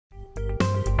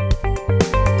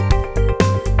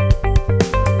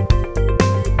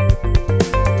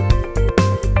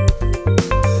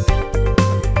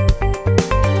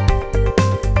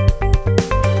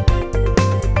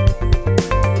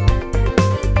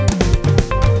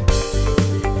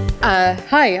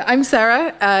Hi, I'm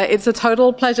Sarah. It's a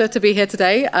total pleasure to be here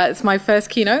today. It's my first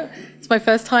keynote. It's my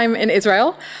first time in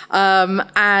Israel.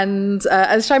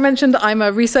 As Shai mentioned, I'm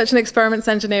a research and experiments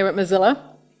engineer at Mozilla.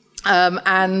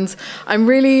 And I'm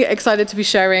really excited to be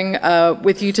sharing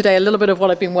with you today a little bit of what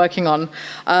I've been working on.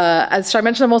 As Shai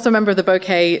mentioned, I'm also a member of the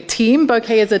Bokeh team.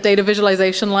 Bokeh is a data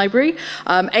visualization library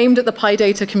aimed at the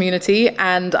PyData community,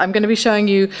 and I'm going to be showing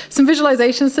you some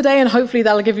visualizations today, and hopefully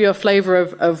that'll give you a flavor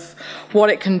of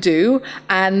what it can do.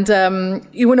 And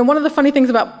one of the funny things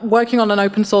about working on an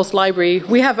open source library,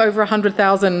 we have over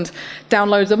 100,000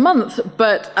 downloads a month,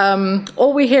 but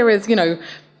all we hear is,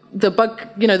 the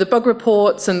bug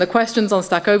reports and the questions on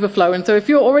Stack Overflow. And so if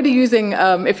you're already using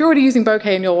Bokeh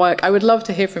in your work, I would love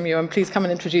to hear from you, and please come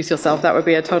and introduce yourself. That would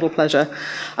be a total pleasure.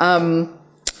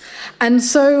 And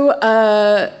so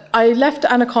I left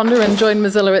Anaconda and joined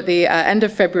Mozilla at the end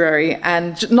of February,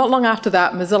 and not long after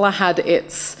that, Mozilla had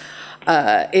its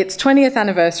 20th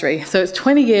anniversary. So it's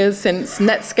 20 years since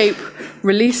Netscape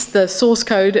released the source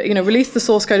code. It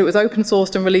was open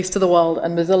sourced and released to the world,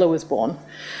 and Mozilla was born.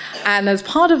 And as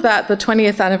part of that, the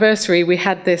 20th anniversary, we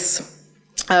had this,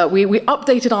 we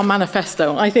updated our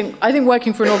manifesto. I think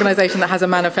working for an organization that has a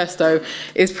manifesto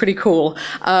is pretty cool.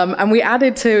 And we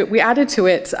added to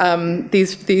it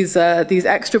these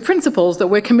extra principles that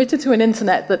we're committed to an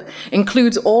internet that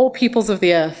includes all peoples of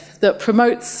the earth, that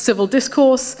promotes civil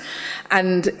discourse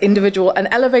and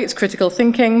elevates critical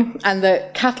thinking, and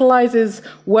that catalyzes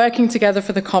working together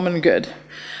for the common good.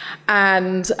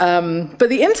 And but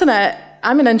the internet,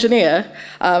 I'm an engineer.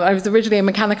 I was originally a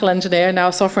mechanical engineer, now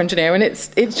a software engineer, and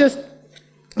it's just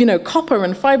copper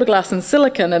and fiberglass and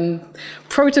silicon and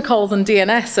protocols and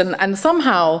DNS, and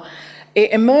somehow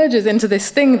it emerges into this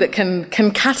thing that can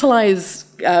catalyze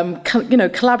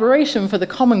collaboration for the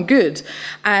common good.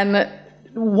 And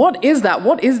what is that?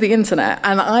 What is the internet?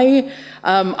 And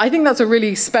I think that's a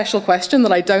really special question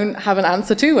that I don't have an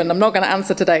answer to, and I'm not going to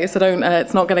answer today, so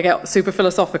it's not going to get super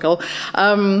philosophical.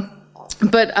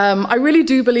 But I really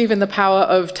do believe in the power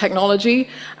of technology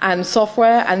and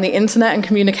software and the internet and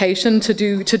communication to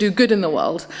do good in the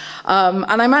world.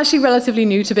 And I'm actually relatively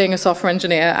new to being a software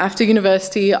engineer. After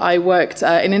university, I worked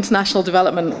in international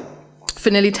development for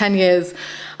nearly 10 years.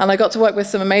 And I got to work with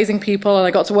some amazing people, and I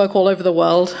got to work all over the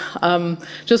world.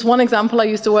 Just one example, I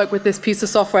used to work with this piece of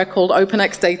software called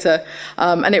OpenXData,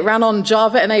 and it ran on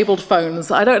Java-enabled phones.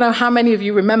 I don't know how many of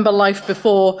you remember life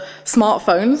before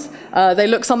smartphones. They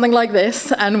look something like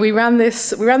this, and we ran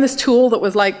this tool that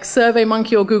was like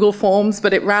SurveyMonkey or Google Forms,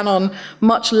 but it ran on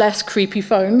much less creepy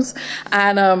phones,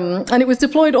 and it was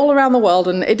deployed all around the world,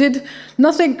 and it did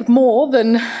nothing more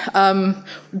than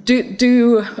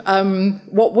do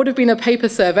what would have been a paper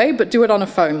survey, but do it on a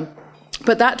phone.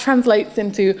 But that translates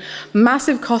into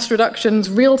massive cost reductions,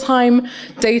 real-time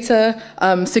data,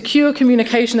 secure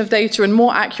communication of data, and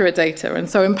more accurate data. And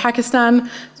so in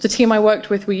Pakistan, the team I worked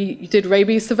with, we did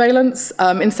rabies surveillance.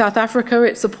 In South Africa,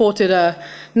 it supported a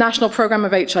national program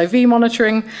of HIV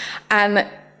monitoring. And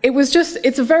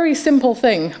it's a very simple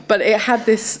thing, but it had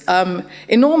this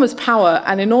enormous power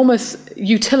and enormous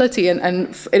utility,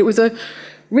 and it was a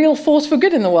real force for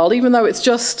good in the world, even though it's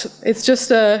just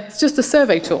a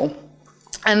survey tool.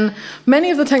 And many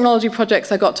of the technology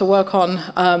projects I got to work on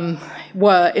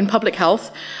were in public health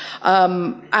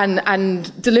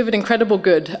and delivered incredible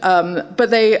good. But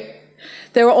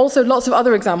there are also lots of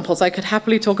other examples. I could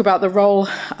happily talk about the role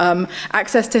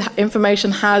access to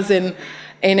information has in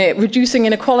it reducing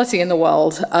inequality in the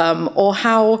world, or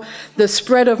how the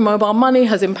spread of mobile money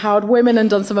has empowered women and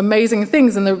done some amazing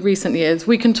things in the recent years.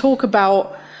 We can talk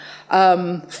about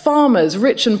farmers,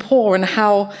 rich and poor, and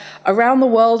how around the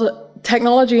world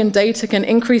technology and data can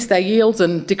increase their yields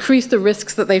and decrease the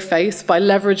risks that they face by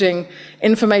leveraging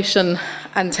information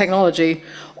and technology.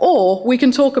 Or we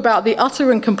can talk about the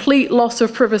utter and complete loss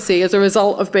of privacy as a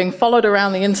result of being followed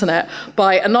around the internet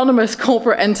by anonymous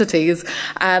corporate entities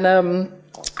and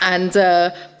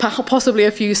possibly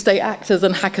a few state actors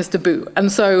and hackers to boot.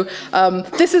 And so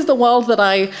this is the world that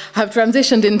I have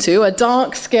transitioned into, a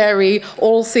dark, scary,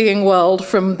 all-seeing world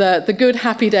from the good,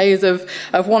 happy days of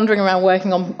wandering around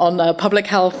working on public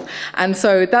health. And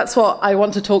so that's what I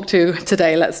want to talk to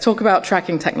today. Let's talk about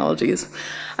tracking technologies.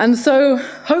 And so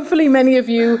hopefully many of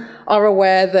you are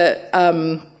aware that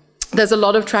there's a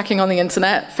lot of tracking on the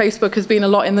internet. Facebook has been a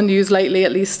lot in the news lately,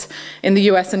 at least in the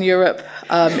US and Europe,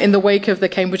 in the wake of the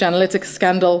Cambridge Analytica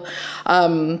scandal.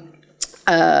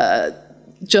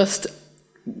 Just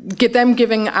them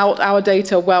giving out our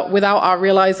data without our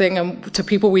realizing and to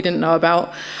people we didn't know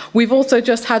about. We've also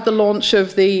just had the launch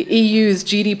of the EU's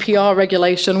GDPR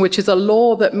regulation, which is a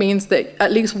law that means that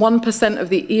at least 1% of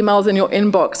the emails in your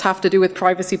inbox have to do with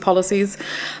privacy policies.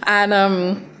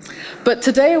 And but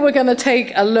today we're going to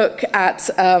take a look at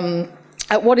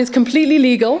what is completely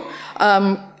legal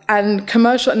and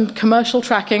commercial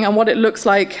tracking and what it looks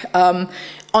like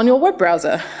on your web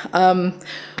browser.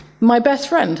 My best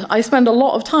friend. I spend a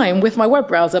lot of time with my web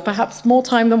browser, perhaps more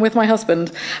time than with my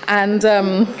husband. And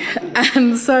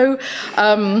so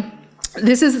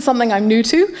this is something I'm new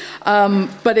to,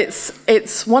 but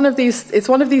it's one of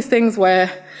these things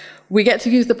where we get to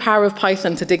use the power of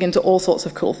Python to dig into all sorts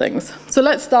of cool things. So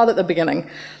let's start at the beginning.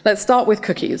 Let's start with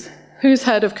cookies. Who's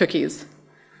heard of cookies?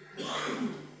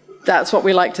 That's what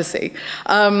we like to see.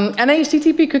 An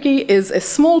HTTP cookie is a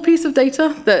small piece of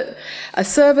data that a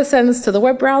server sends to the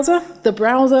web browser. The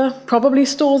browser probably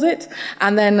stores it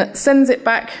and then sends it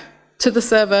back to the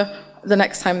server the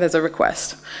next time there's a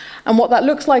request. And what that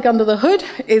looks like under the hood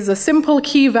is a simple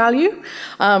key value.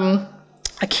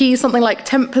 A key, something like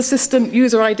temp persistent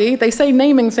user ID. They say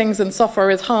naming things in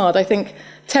software is hard. I think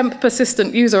temp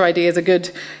persistent user ID is a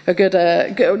good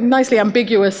nicely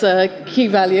ambiguous key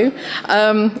value,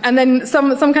 and then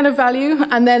some kind of value,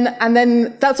 and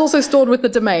then that's also stored with the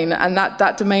domain, and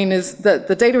that domain is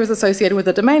the data is associated with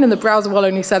the domain, and the browser will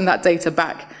only send that data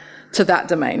back to that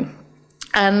domain.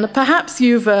 And perhaps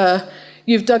you've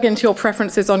dug into your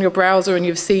preferences on your browser and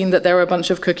you've seen that there are a bunch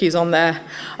of cookies on there,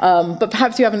 but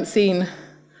perhaps you haven't seen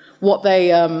what they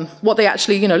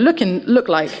actually look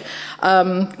like.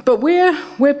 But we're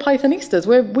Pythonistas.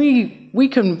 We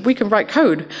can write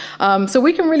code, so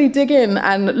we can really dig in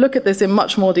and look at this in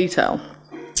much more detail.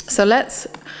 So let's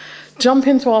jump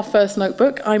into our first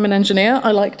notebook. I'm an engineer.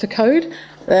 I like to code.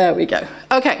 There we go.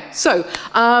 Okay. So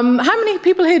how many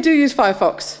people here do use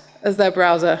Firefox as their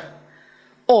browser?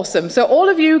 Awesome. So all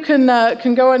of you can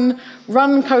go and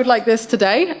run code like this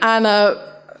today, and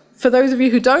for those of you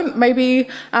who don't, maybe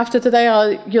after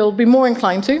today you'll be more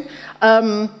inclined to.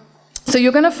 So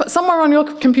you're going to, somewhere on your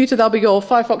computer there'll be your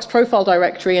Firefox profile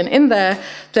directory, and in there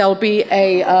there'll be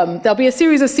a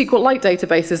series of SQLite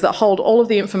databases that hold all of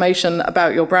the information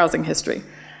about your browsing history.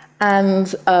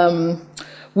 And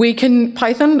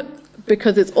Python,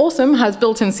 because it's awesome, has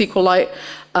built-in SQLite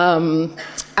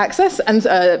access and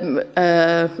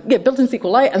built-in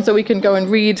SQLite, and so we can go and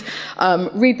read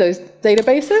those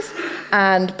databases.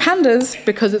 And Pandas,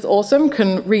 because it's awesome,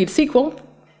 can read SQL.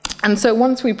 And so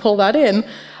once we pull that in,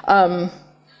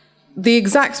 the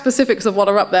exact specifics of what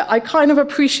are up there, I kind of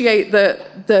appreciate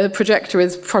that the projector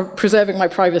is preserving my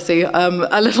privacy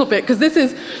a little bit, because this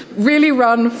is really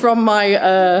run from my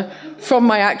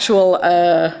actual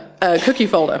cookie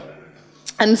folder.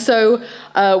 And so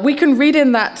we can read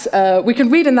in that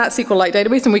SQLite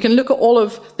database, and we can look at all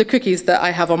of the cookies that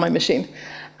I have on my machine.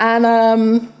 And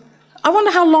I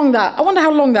wonder how long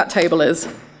that table is.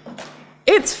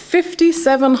 It's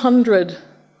 5,700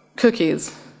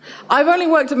 cookies. I've only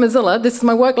worked at Mozilla. This is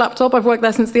my work laptop. I've worked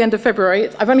there since the end of February.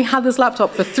 I've only had this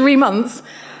laptop for 3 months,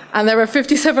 and there are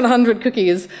 5,700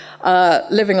 cookies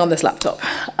living on this laptop.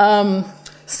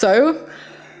 So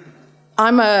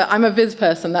I'm a viz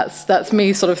person. That's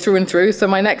me sort of through and through. So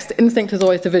my next instinct is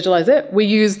always to visualize it. We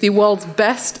use the world's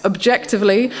best,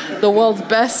 objectively, the world's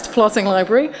best plotting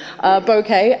library,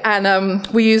 Bokeh, and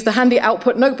we use the handy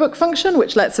output notebook function,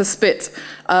 which lets us spit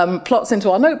plots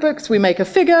into our notebooks. We make a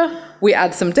figure. We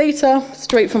add some data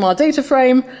straight from our data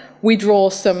frame. We draw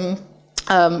some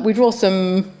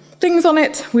things on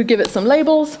it. We give it some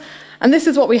labels, and this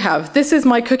is what we have. This is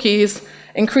my cookies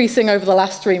increasing over the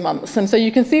last 3 months. And so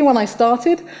you can see when I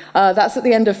started, that's at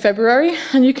the end of February,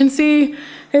 and you can see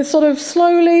it's sort of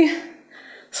slowly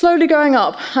going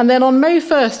up. And then on May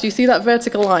 1st, you see that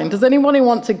vertical line. Does anybody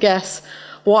want to guess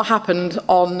what happened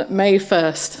on May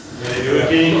 1st? You were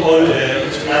getting all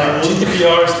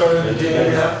GDPR started.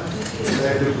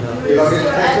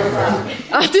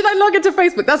 Did I log into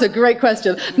Facebook? That's a great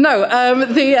question. No,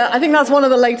 I think that's one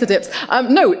of the later dips.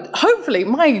 No, hopefully,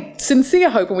 my sincere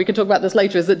hope, and we can talk about this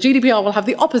later, is that GDPR will have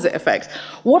the opposite effect.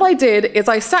 What I did is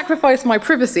I sacrificed my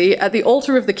privacy at the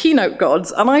altar of the keynote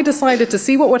gods, and I decided to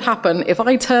see what would happen if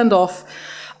I turned off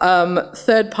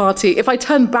if I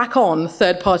turned back on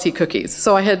third-party cookies.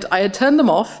 So I had turned them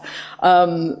off,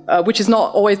 which is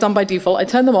not always done by default. I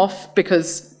turned them off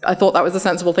because I thought that was a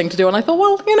sensible thing to do, and I thought,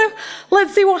 well,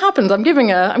 let's see what happens. I'm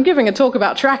giving a talk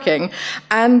about tracking,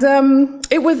 and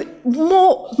it was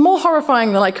more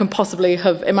horrifying than I can possibly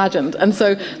have imagined. And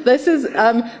so this is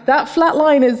that flat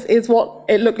line is what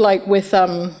it looked like with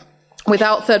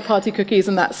without third-party cookies,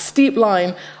 and that steep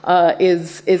line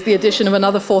is the addition of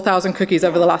another 4,000 cookies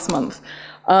over the last month.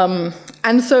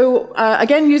 And so,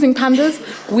 again, using pandas,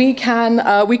 we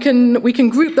can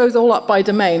group those all up by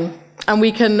domain. And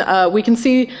we can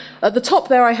see at the top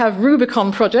there I have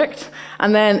Rubicon project,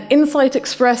 and then Insight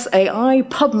Express AI,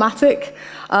 Pubmatic,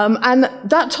 and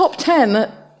that top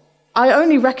 10, I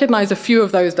only recognize a few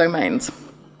of those domains.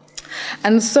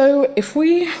 And so if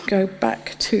we go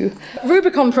back to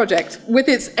Rubicon project with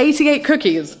its 88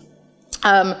 cookies,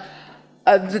 they're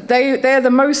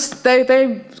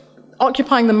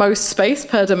occupying the most space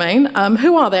per domain.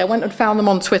 Who are they? I went and found them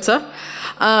on Twitter.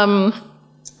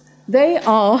 They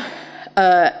are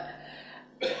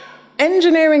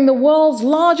engineering the world's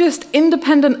largest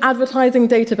independent advertising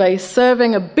database,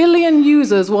 serving 1 billion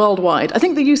users worldwide. I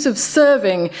think the use of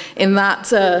serving in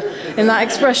that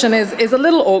expression is a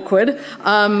little awkward.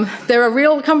 They're a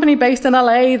real company based in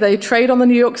LA. They trade on the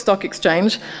New York Stock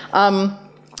Exchange.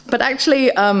 But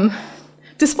actually,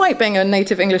 despite being a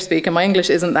native English speaker, my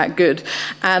English isn't that good.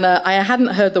 And I hadn't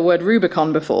heard the word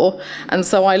Rubicon before. And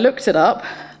so I looked it up.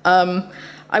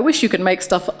 I wish you could make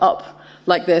stuff up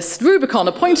like this. Rubicon,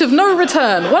 a point of no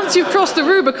return. Once you've crossed the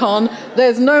Rubicon,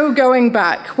 there's no going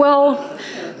back. Well,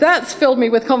 that's filled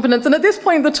me with confidence. And at this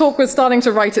point, the talk was starting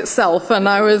to write itself, and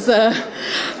I was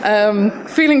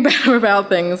feeling better about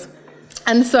things.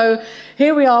 And so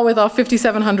here we are with our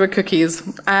 5,700 cookies.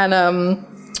 And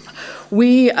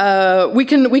we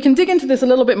can dig into this a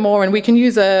little bit more, and we can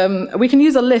use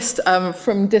a list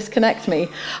from Disconnect Me,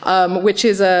 which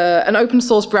is an open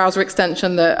source browser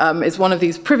extension that is one of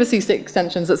these privacy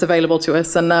extensions that's available to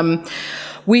us, and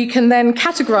we can then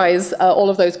categorize all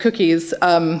of those cookies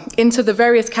into the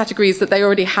various categories that they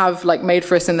already have made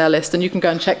for us in their list, and you can go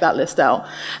and check that list out.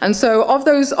 And so of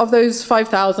those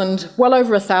 5,000, well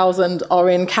over 1,000 are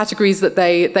in categories that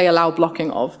they allow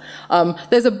blocking of.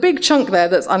 There's a big chunk there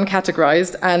that's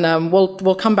uncategorized, and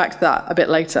we'll come back to that a bit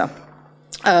later.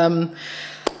 But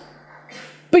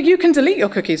you can delete your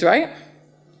cookies, right?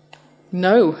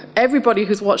 No. Everybody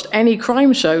who's watched any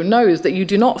crime show knows that you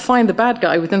do not find the bad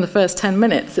guy within the first 10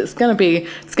 minutes. It's going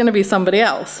to be somebody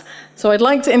else. So I'd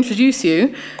like to introduce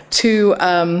you to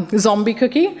Zombie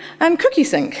Cookie and Cookie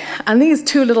Sync. And these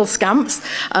two little scamps,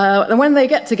 and when they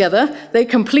get together, they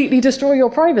completely destroy your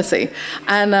privacy.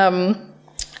 And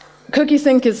Cookie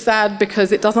Sync is sad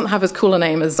because it doesn't have as cool a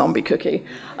name as Zombie Cookie.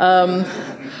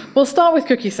 We'll start with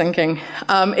cookie syncing.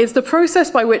 It's the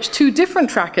process by which two different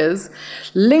trackers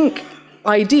link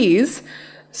IDs,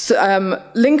 so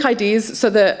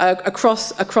that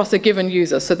across a given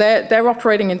user. So they're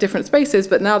operating in different spaces,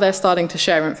 but now they're starting to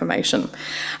share information.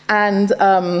 And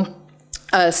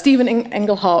Stephen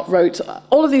Engelhardt wrote,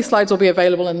 all of these slides will be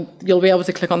available and you'll be able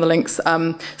to click on the links.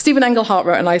 Stephen Engelhardt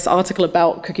wrote a nice article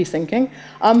about cookie syncing,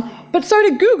 but so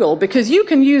did Google, because you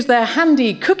can use their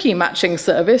handy cookie matching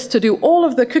service to do all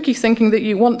of the cookie syncing that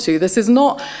you want to. This is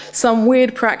not some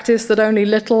weird practice that only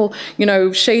little,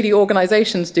 shady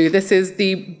organizations do. This is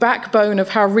the backbone of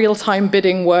how real-time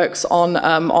bidding works on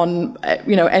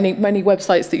many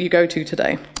websites that you go to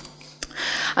today.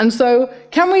 And so,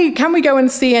 can we go and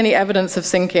see any evidence of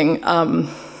syncing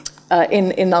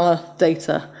in our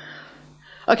data?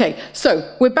 Okay, so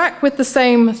we're back with the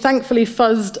same thankfully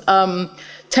fuzzed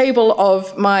table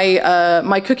of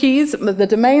my cookies, the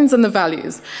domains and the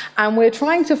values, and we're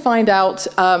trying to find out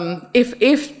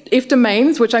if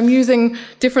domains, which I'm using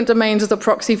different domains as a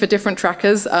proxy for different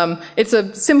trackers. It's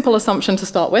a simple assumption to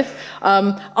start with.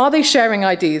 Are they sharing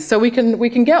IDs? So we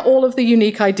can get all of the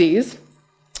unique IDs.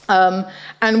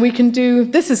 And we can do,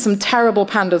 this is some terrible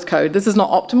pandas code. This is not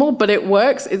optimal, but it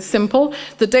works. It's simple.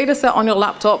 The data set on your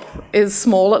laptop is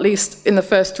small, at least in the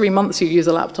first 3 months you use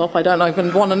a laptop. I don't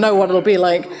even want to know what it'll be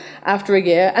like after a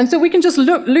year. And so we can just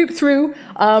loop through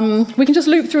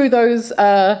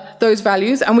those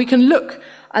values, and we can look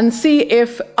and see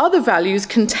if other values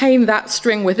contain that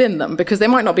string within them, because they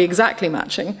might not be exactly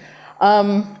matching.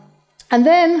 And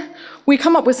then we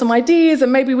come up with some ideas,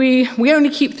 and maybe we only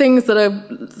keep things that are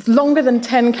longer than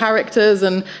 10 characters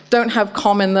and don't have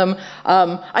com in them.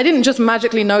 I didn't just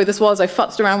magically know this was, I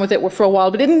futzed around with it for a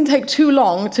while, but it didn't take too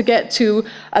long to get to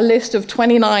a list of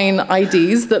 29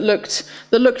 IDs that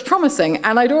looked promising.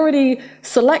 And I'd already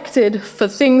selected for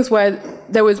things where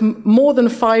there was more than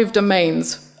 5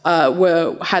 domains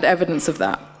had evidence of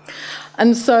that.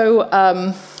 And so,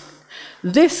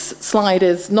 this slide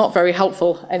is not very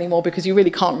helpful anymore because you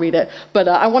really can't read it, but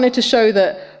I wanted to show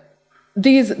that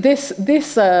this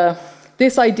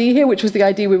this ID here, which was the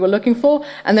ID we were looking for,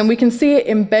 and then we can see it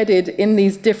embedded in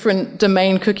these different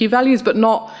domain cookie values, but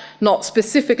not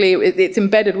specifically. It's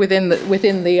embedded within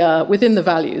the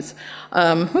values.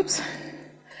 Whoops.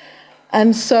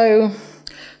 And so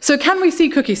can we see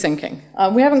cookie syncing?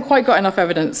 We haven't quite got enough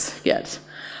evidence yet.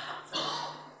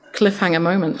 Cliffhanger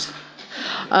moment.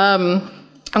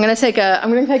 I'm going to take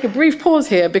a brief pause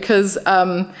here because,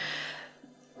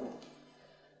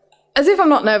 as if I'm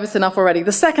not nervous enough already,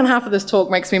 the second half of this talk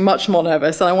makes me much more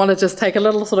nervous, and I want to just take a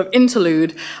little sort of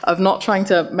interlude of not trying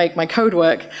to make my code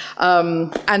work,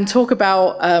 and talk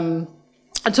about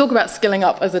skilling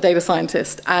up as a data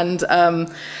scientist. And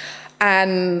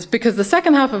because the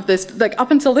second half of this, like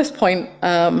up until this point,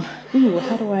 how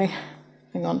do I,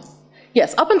 hang on.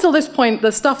 Yes, up until this point,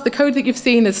 the code that you've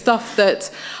seen is stuff that,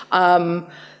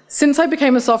 since I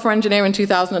became a software engineer in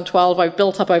 2012, I've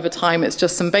built up over time. It's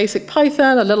just some basic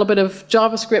Python, a little bit of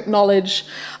JavaScript knowledge,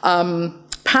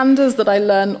 pandas that I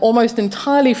learned almost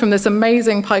entirely from this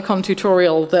amazing PyCon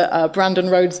tutorial that Brandon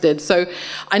Rhodes did. So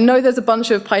I know there's a bunch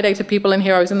of PyData people in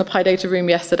here. I was in the PyData room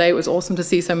yesterday. It was awesome to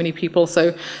see so many people.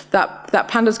 So that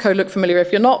pandas code looked familiar.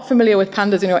 If you're not familiar with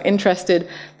pandas and you're interested,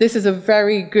 this is a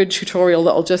very good tutorial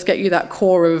that will just get you that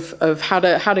core of how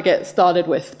to get started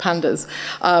with pandas.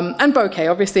 And bokeh,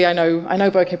 obviously I know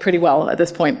bokeh pretty well at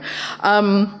this point.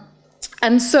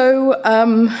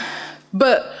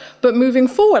 But moving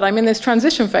forward, I'm in this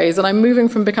transition phase, and I'm moving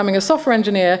from becoming a software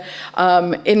engineer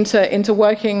into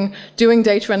working, doing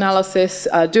data analysis,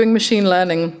 doing machine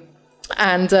learning,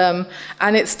 and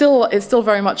it's still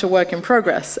very much a work in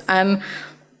progress. And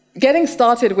getting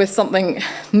started with something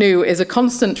new is a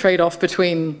constant trade-off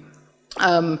between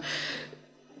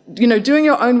doing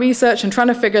your own research and trying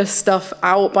to figure stuff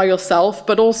out by yourself,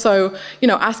 but also,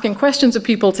 asking questions of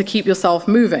people to keep yourself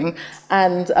moving.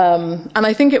 And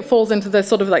I think it falls into the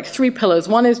sort of like three pillars.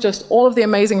 One is just all of the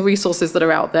amazing resources that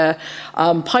are out there.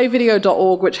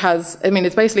 pyvideo.org, which has,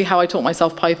 it's basically how I taught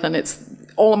myself Python. It's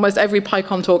almost every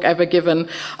PyCon talk ever given.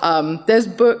 There's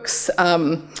books,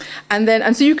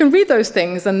 and so you can read those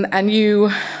things, and you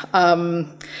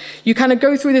kind of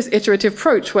go through this iterative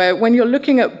approach where when you're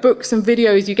looking at books and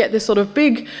videos, you get this sort of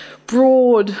big,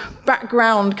 broad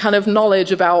background kind of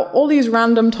knowledge about all these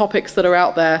random topics that are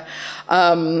out there.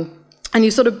 And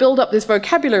you sort of build up this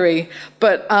vocabulary,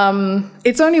 but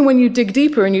it's only when you dig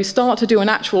deeper and you start to do an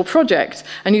actual project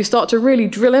and you start to really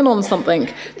drill in on something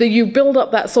that you build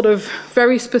up that sort of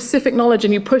very specific knowledge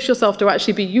and you push yourself to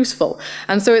actually be useful.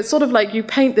 And so it's sort of like you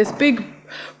paint this big,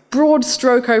 broad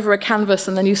stroke over a canvas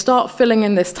and then you start filling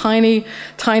in this tiny,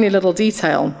 tiny little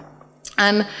detail.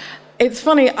 And it's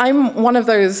funny, I'm one of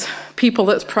those people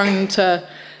that's prone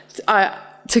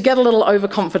to get a little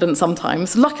overconfident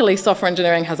sometimes. Luckily, software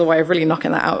engineering has a way of really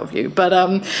knocking that out of you. But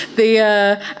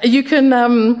you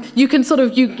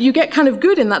get kind of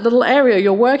good in that little area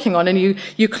you're working on, and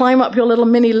you climb up your little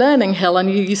mini learning hill,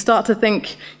 and you start to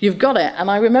think you've got it.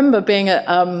 And I remember being at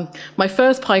my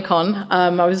first PyCon.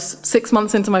 I was 6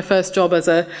 months into my first job as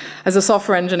a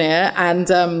software engineer, and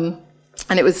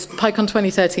it was PyCon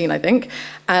 2013, I think,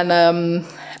 and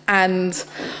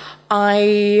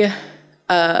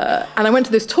I went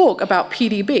to this talk about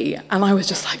PDB, and I was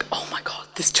just like, oh my God,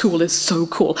 this tool is so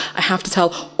cool. I have to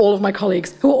tell all of my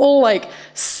colleagues, who are all like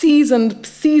seasoned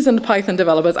Python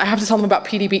developers, I have to tell them about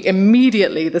PDB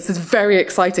immediately. This is very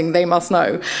exciting. They must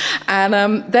know.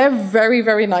 And they're very,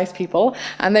 very nice people.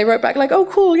 And they wrote back like, oh,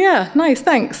 cool, yeah, nice,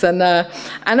 thanks. And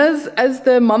as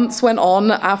the months went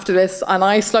on after this, and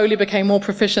I slowly became more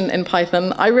proficient in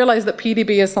Python, I realized that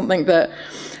PDB is something that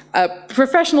a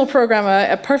professional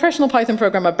Python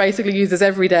programmer basically uses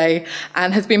every day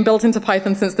and has been built into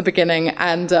Python since the beginning.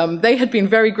 And they had been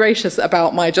very gracious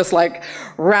about my just like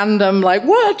random, like,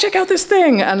 what, check out this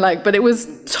thing. And like, but it was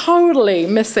totally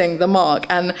missing the mark.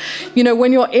 And,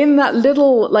 when you're in that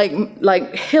little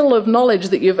like hill of knowledge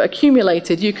that you've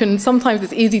accumulated, sometimes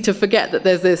it's easy to forget that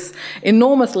there's this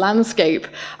enormous landscape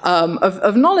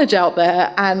of knowledge out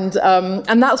there. And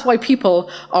that's why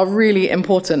people are really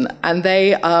important. And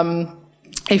they,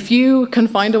 if you can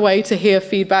find a way to hear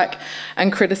feedback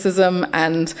and criticism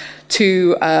and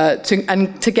to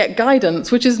get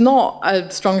guidance, which is not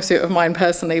a strong suit of mine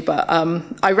personally, but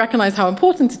I recognize how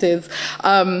important it is.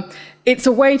 It's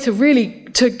a way to really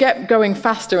get going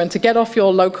faster and to get off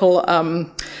your local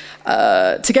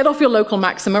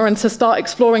maxima and to start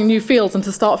exploring new fields and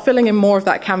to start filling in more of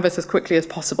that canvas as quickly as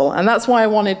possible. And that's why I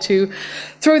wanted to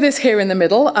throw this here in the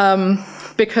middle,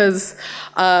 because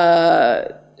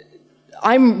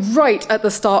I'm right at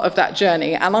the start of that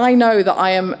journey, and I know that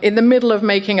I am in the middle of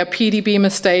making a PDB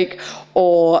mistake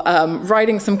or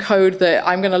writing some code that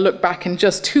I'm going to look back in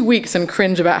just 2 weeks and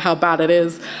cringe about how bad it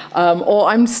is, or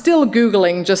I'm still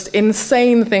Googling just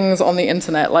insane things on the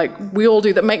internet, like we all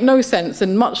do, that make no sense,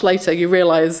 and much later you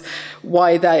realize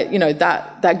why that,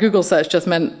 that Google search just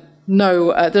meant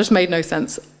just made no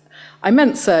sense. I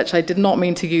meant search. I did not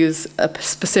mean to use a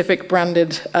specific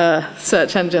branded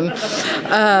search engine.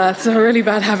 It's a really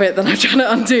bad habit that I'm trying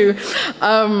to undo.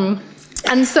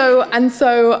 And so at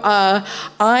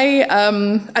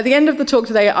the end of the talk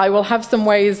today, I will have some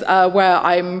ways where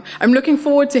I'm looking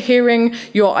forward to hearing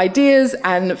your ideas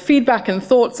and feedback and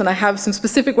thoughts, and I have some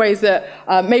specific ways that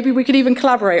maybe we could even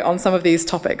collaborate on some of these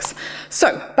topics.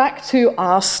 So back to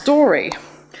our story.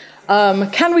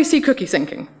 Can we see cookie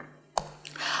syncing?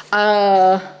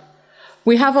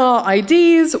 We have our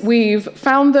IDs, we've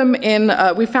found them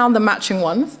we found the matching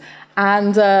ones,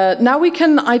 and now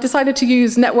I decided to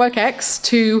use NetworkX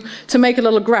to make a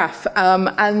little graph,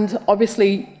 and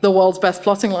obviously the world's best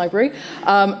plotting library,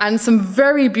 and some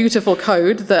very beautiful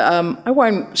code that I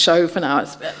won't show for now,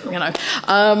 it's,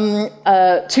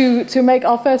 to make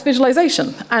our first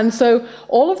visualization. And so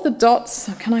all of the dots,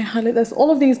 can I highlight this?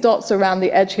 All of these dots around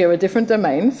the edge here are different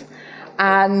domains.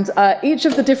 And each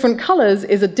of the different colors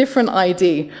is a different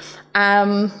ID.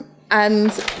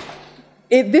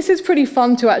 This is pretty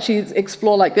fun to actually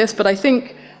explore like this, but I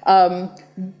think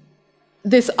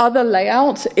this other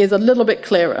layout is a little bit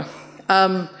clearer.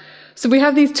 So we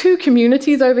have these two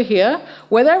communities over here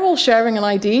where they're all sharing an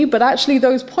ID, but actually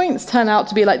those points turn out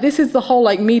to be like, this is the whole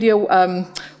like media,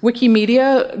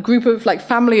 Wikimedia group of like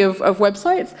family of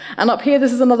websites. And up here,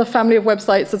 this is another family of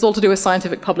websites that's all to do with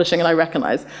scientific publishing, and I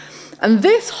recognize. And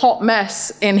this hot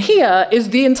mess in here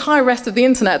is the entire rest of the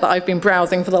internet that I've been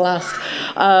browsing for the last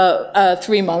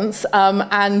 3 months.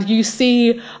 And you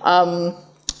see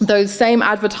those same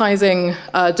advertising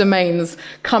domains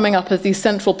coming up as these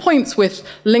central points with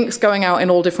links going out in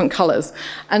all different colors.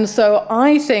 And so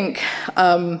I think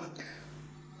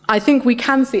we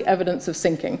can see evidence of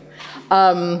syncing.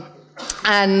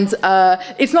 And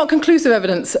it's not conclusive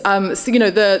evidence. So,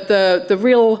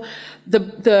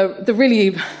 the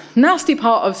really nasty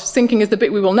part of syncing is the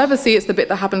bit we will never see. It's the bit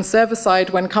that happens server-side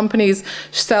when companies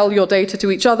sell your data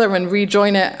to each other and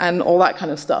rejoin it and all that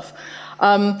kind of stuff.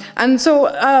 And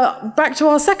so back to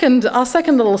our second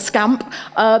little scamp,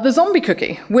 the zombie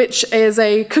cookie, which is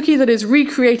a cookie that is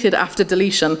recreated after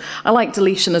deletion. I like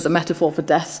deletion as a metaphor for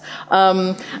death.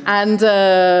 And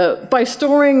by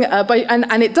storing,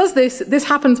 and it does this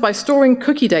happens by storing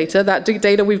cookie data, that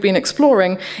data we've been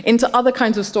exploring, into other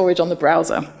kinds of storage on the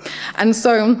browser. And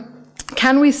so,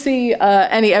 can we see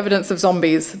any evidence of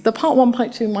zombies? The part 1,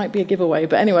 part 2 might be a giveaway,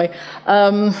 but anyway.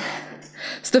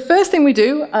 So the first thing we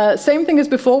do, same thing as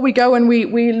before, we go and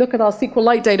we look at our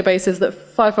SQLite databases that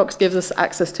Firefox gives us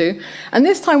access to. And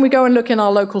this time we go and look in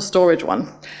our local storage one.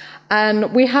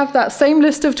 And we have that same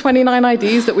list of 29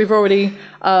 IDs that we've already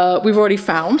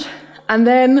found. And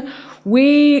then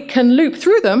we can loop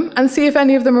through them and see if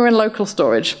any of them are in local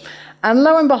storage. And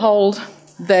lo and behold,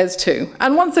 there's 2.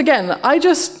 And once again, I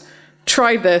just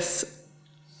tried this,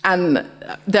 and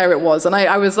there it was. And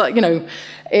I was like,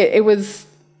 it was...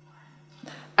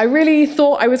 I really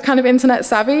thought I was kind of internet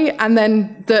savvy, and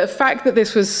then the fact that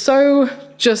this was so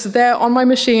just there on my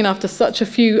machine after such a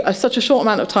short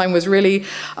amount of time was really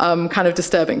kind of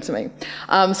disturbing to me.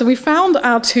 So we found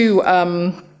our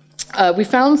we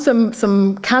found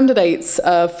some candidates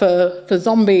for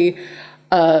zombie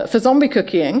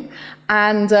cookieing.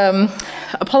 And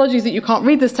apologies that you can't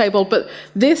read this table, but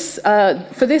this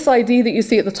for this ID that you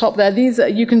see at the top there, these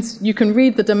you can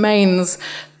read the domains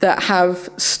that have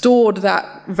stored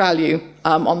that value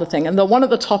on the thing. And the one at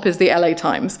the top is the LA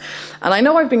Times. And I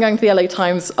know I've been going to the LA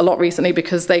Times a lot recently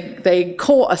because they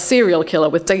caught a serial killer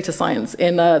with data science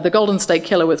in the Golden State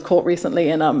Killer was caught recently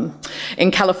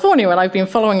in California, and I've been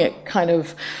following it kind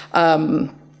of.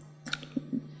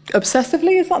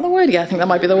 Obsessively, is that the word? Yeah, I think that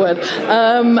might be the word.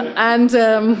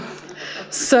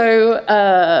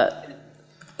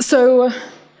 So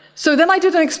then I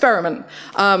did an experiment,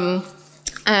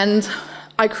 and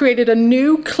I created a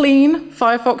new clean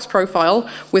Firefox profile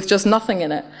with just nothing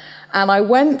in it. And I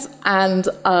went and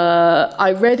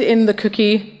I read in the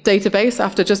cookie database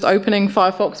after just opening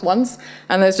Firefox once,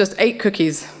 and there's just 8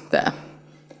 cookies there.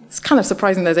 It's kind of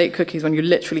surprising there's 8 cookies when you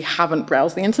literally haven't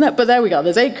browsed the internet, but there we go,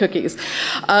 there's 8 cookies.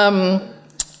 And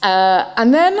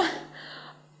then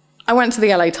I went to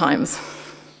the LA Times.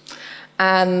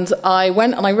 And I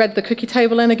went and I read the cookie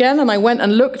table in again, and I went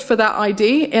and looked for that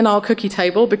ID in our cookie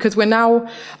table because we're now,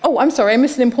 oh, I'm sorry, I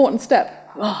missed an important step.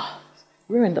 Oh,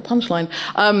 ruined the punchline.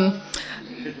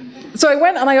 So I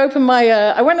went and I opened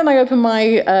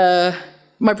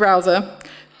my browser,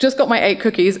 just got my 8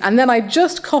 cookies, and then I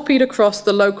just copied across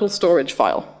the local storage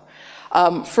file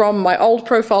from my old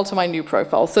profile to my new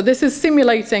profile. So this is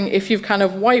simulating if you've kind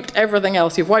of wiped everything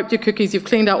else. You've wiped your cookies, you've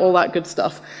cleaned out all that good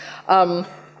stuff.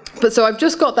 But so I've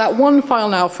just got that one file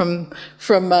now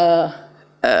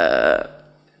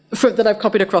that I've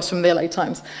copied across from the LA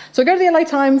Times. So I go to the LA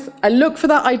Times, I look for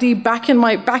that ID back in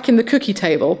the cookie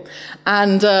table,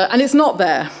 and it's not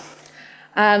there.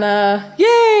 And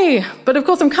yay! But of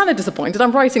course I'm kind of disappointed.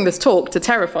 I'm writing this talk to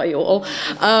terrify you all.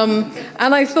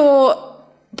 And I thought,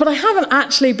 but I haven't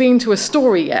actually been to a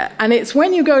story yet. And it's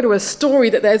when you go to a story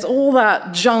that there's all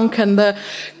that junk and the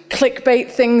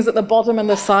clickbait things at the bottom and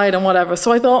the side and whatever.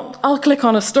 So I thought, I'll click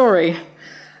on a story.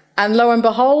 And lo and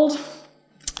behold,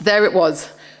 there it was.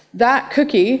 That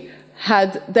cookie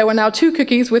there were now 2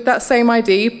 cookies with that same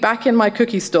ID back in my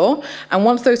cookie store. And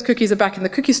once those cookies are back in the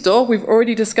cookie store, we've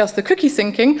already discussed the cookie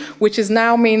syncing, which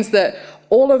now means that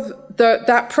all of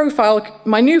that profile,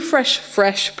 my new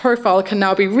fresh profile, can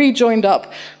now be rejoined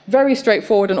up very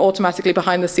straightforward and automatically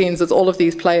behind the scenes as all of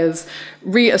these players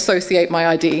reassociate my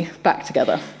ID back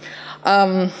together.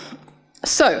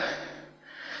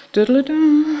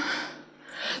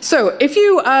 So if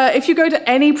you go to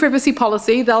any privacy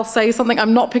policy, they'll say something.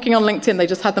 I'm not picking on LinkedIn. They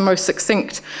just had the most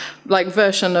succinct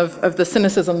version of the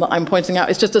cynicism that I'm pointing out.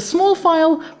 It's just a small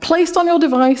file placed on your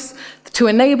device to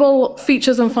enable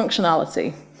features and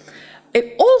functionality.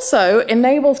 It also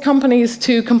enables companies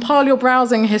to compile your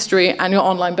browsing history and your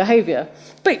online behavior.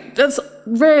 But that's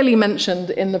rarely mentioned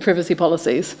in the privacy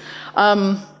policies.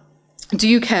 Do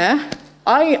you care?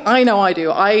 I know I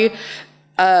do.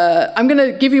 I'm going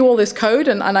to give you all this code,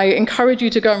 and I encourage you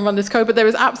to go and run this code, but there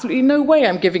is absolutely no way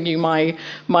I'm giving you my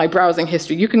browsing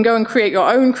history. You can go and create your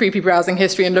own creepy browsing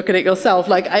history and look at it yourself.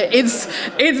 It's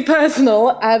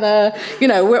personal, and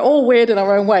we're all weird in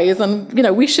our own ways, and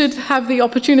we should have the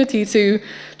opportunity to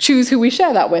choose who we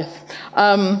share that with.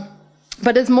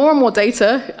 But as more and more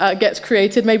data gets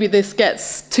created, maybe this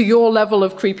gets to your level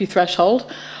of creepy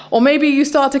threshold, or maybe you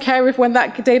start to care if when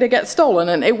that data gets stolen,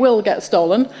 and it will get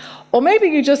stolen. Or maybe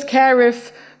you just care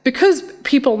if, because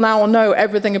people now know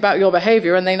everything about your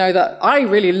behavior and they know that I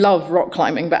really love rock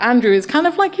climbing, but Andrew is kind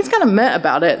of he's kind of meh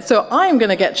about it. So I'm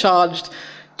going to get charged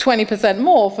 20%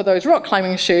 more for those rock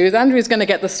climbing shoes. Andrew's going to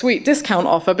get the sweet discount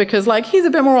offer because he's a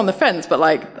bit more on the fence, but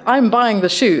I'm buying the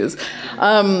shoes.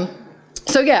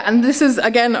 So yeah, and this is,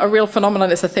 again, a real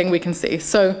phenomenon. It's a thing we can see.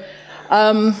 So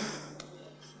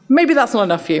maybe that's not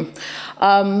enough for you.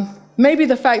 Maybe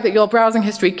the fact that your browsing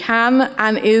history can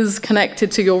and is connected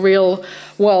to your real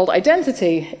world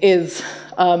identity is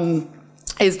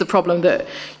the problem that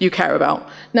you care about.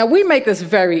 Now, we make this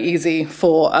very easy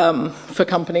for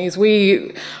companies.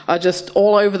 We are just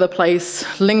all over the place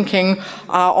linking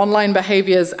our online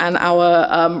behaviors and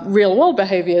our real world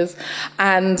behaviors.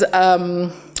 And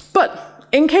but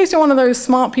in case you're one of those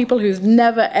smart people who's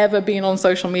never, ever been on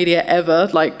social media ever,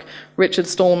 like Richard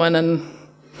Stallman and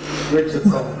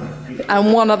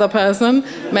one other person,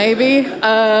 maybe,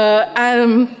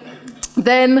 then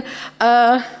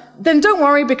don't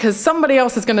worry, because somebody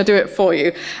else is going to do it for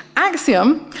you.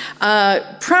 Axiom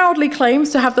proudly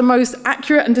claims to have the most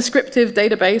accurate and descriptive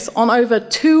database on over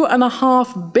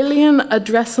 2.5 billion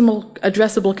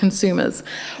addressable consumers,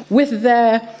 with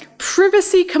their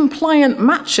privacy-compliant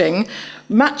matching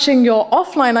your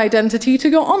offline identity to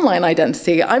your online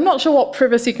identity. I'm not sure what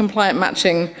privacy-compliant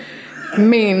matching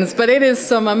means, but it is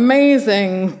some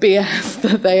amazing BS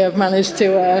that they have managed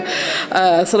to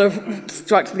sort of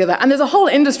structure together. And there's a whole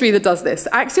industry that does this.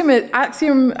 Axiom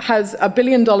has $1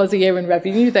 billion a year in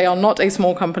revenue. They are not a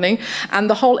small company. And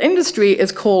the whole industry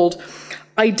is called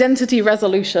identity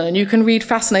resolution. And you can read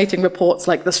fascinating reports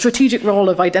like the strategic role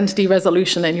of identity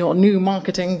resolution in your new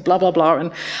marketing, blah, blah, blah.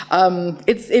 And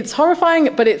it's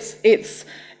horrifying, but it's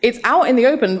out in the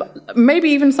open. Maybe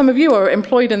even some of you are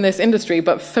employed in this industry,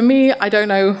 but for me, I don't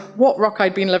know what rock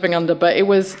I'd been living under, but it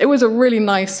was a really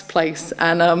nice place,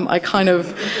 and I kind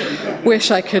of wish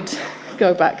I could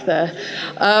go back there.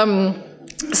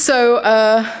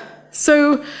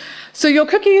 So your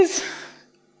cookies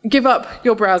give up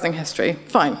your browsing history.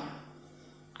 Fine.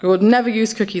 You will never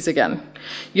use cookies again.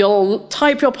 You'll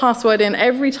type your password in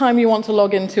every time you want to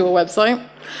log into a website,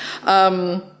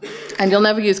 and you'll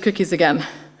never use cookies again.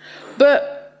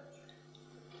 But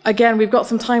again, we've got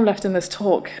some time left in this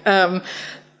talk.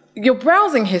 Your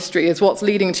browsing history is what's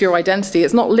leading to your identity.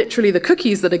 It's not literally the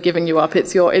cookies that are giving you up.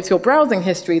 It's your browsing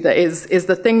history that is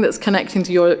the thing that's connecting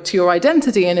to your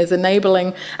identity and is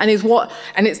enabling, and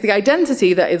it's the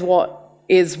identity that is what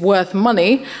is worth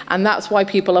money, and that's why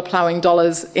people are plowing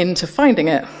dollars into finding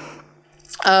it.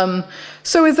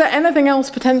 So is there anything else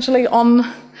potentially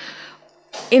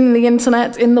in the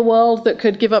internet, in the world, that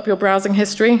could give up your browsing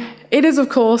history? It is, of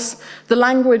course, the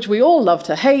language we all love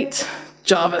to hate,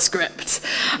 JavaScript.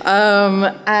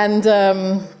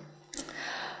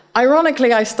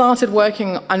 Ironically, I started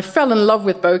working and fell in love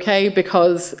with Bokeh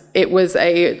because it was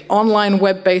an online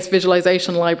web-based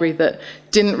visualization library that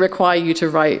didn't require you to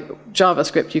write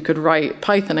JavaScript. You could write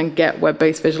Python and get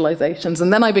web-based visualizations.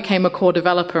 And then I became a core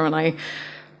developer, and I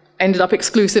ended up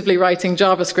exclusively writing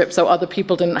JavaScript so other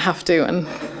people didn't have to.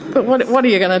 But what are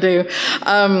you going to do?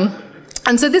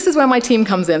 And so this is where my team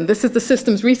comes in. This is the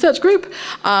systems research group.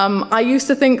 I used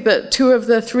to think that two of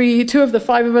the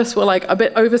five of us were like a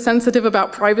bit oversensitive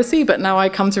about privacy, but now I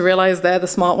come to realize they're the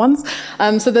smart ones.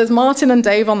 So there's Martin and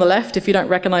Dave on the left, if you don't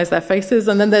recognize their faces,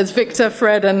 and then there's Victor,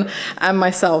 Fred, and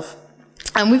myself.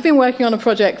 And we've been working on a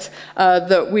project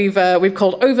that we've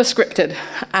called Overscripted.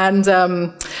 And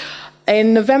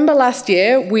in November last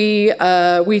year, we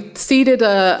seeded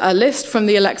a list from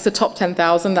the Alexa Top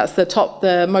 10,000. That's the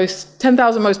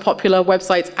 10,000 most popular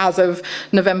websites as of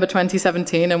November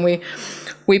 2017. And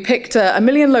we picked 1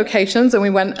 million locations, and we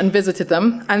went and visited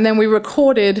them. And then we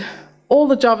recorded all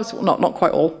the JavaScript, not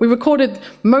quite all. We recorded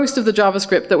most of the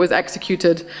JavaScript that was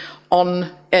executed on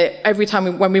every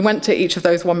time when we went to each of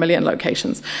those 1 million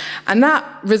locations. And that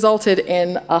resulted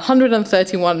in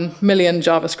 131 million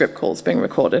JavaScript calls being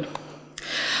recorded.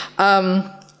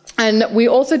 And we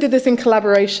also did this in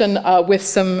collaboration with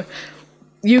some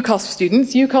UCOSP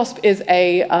students. UCOSP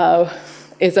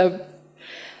is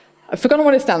I've forgotten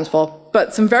what it stands for,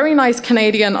 but some very nice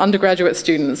Canadian undergraduate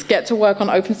students get to work on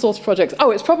open source projects.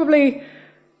 Oh, it's probably,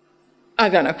 I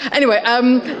don't know. Anyway,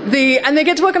 and they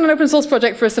get to work on an open source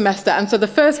project for a semester. And so the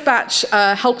first batch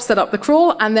helped set up the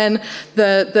crawl, and then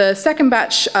the second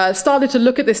batch started to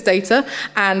look at this data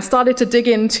and started to dig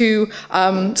into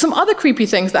some other creepy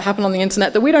things that happen on the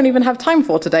internet that we don't even have time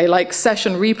for today, like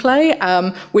session replay,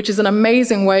 which is an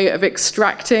amazing way of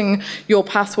extracting your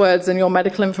passwords and your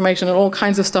medical information and all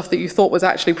kinds of stuff that you thought was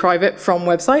actually private from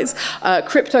websites,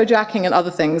 cryptojacking and other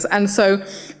things. And so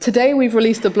today we've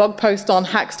released a blog post on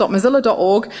hacks.mozilla.org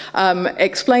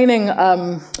explaining,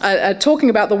 talking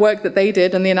about the work that they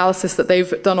did and the analysis that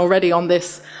they've done already on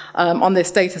this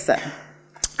data set.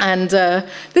 And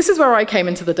this is where I came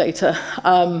into the data.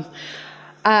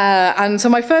 And so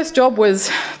my first job was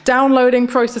downloading,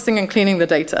 processing, and cleaning the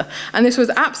data. And this was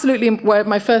absolutely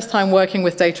my first time working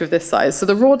with data of this size. So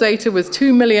the raw data was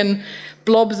 2 million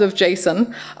blobs of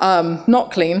JSON,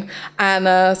 not clean. And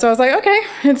so I was like, okay,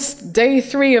 it's day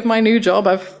 3 of my new job.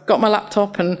 I've got my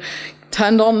laptop and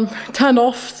turned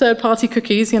off third-party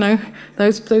cookies, you know,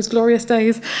 those glorious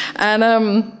days.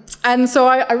 And so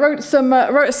I wrote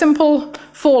a simple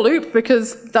for loop,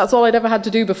 because that's all I'd ever had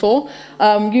to do before.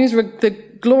 Use the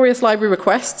glorious library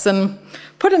requests and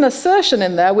put an assertion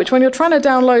in there, which when you're trying to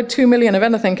download 2 million of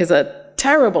anything is a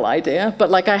terrible idea. But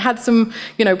like I had some,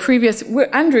 you know, previous,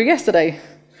 Andrew yesterday,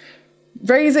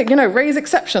 raise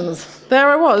exceptions. There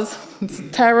I was. It's a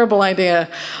terrible idea.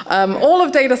 All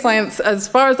of data science, as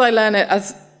far as I learn it,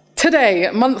 as today,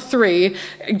 month 3,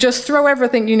 just throw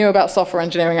everything you knew about software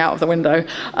engineering out of the window.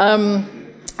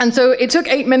 And so it took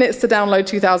 8 minutes to download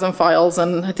 2,000 files,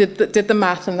 and I did the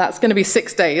math, and that's going to be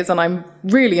 6 days, and I'm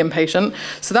really impatient,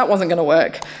 so that wasn't going to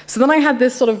work. So then I had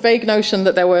this sort of vague notion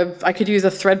that I could use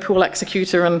a thread pool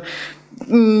executor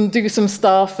and do some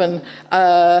stuff, and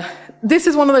this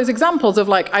is one of those examples of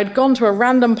like I'd gone to a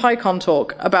random PyCon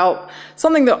talk about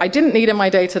something that I didn't need in my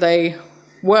day-to-day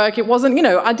work. It wasn't, you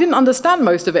know, I didn't understand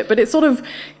most of it, but it sort of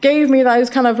gave me those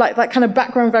kind of like that kind of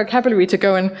background vocabulary to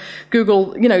go and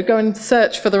Google, you know, go and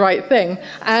search for the right thing.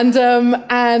 And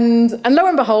lo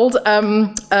and behold,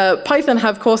 Python,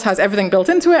 of course, has everything built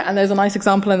into it, and there's a nice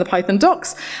example in the Python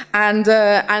docs. And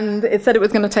it said it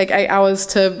was going to take 8 hours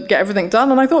to get everything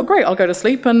done, and I thought, great, I'll go to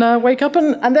sleep and wake up,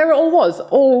 and there it all was,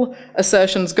 all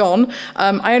assertions gone.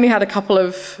 I only had a couple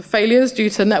of failures due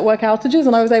to network outages,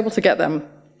 and I was able to get them.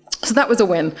 So that was a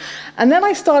win. And then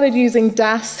I started using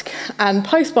Dask and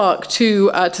PySpark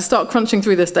to start crunching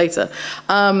through this data.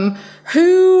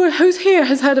 Who's here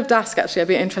has heard of Dask, actually? I'd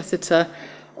be interested to.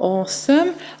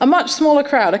 Awesome. A much smaller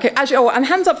crowd. Okay, actually, and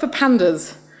hands up for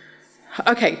pandas.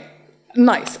 Okay,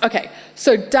 nice. Okay,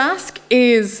 so Dask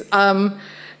is going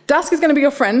to be your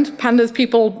friend. Pandas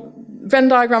people, Venn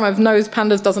diagram of knows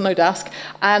pandas, doesn't know Dask.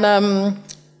 And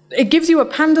it gives you a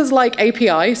pandas-like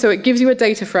API, so it gives you a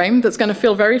data frame that's going to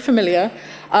feel very familiar,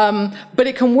 but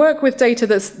it can work with data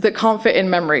that can't fit in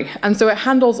memory. And so it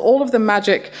handles all of the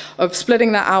magic of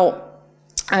splitting that out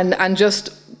and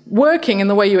just working in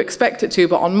the way you expect it to,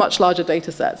 but on much larger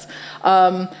data sets.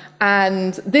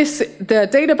 And the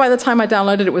data, by the time I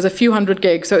downloaded it, was a few hundred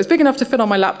gigs. So it was big enough to fit on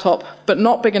my laptop, but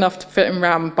not big enough to fit in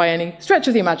RAM by any stretch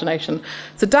of the imagination.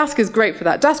 So Dask is great for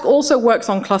that. Dask also works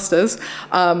on clusters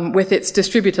with its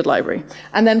distributed library.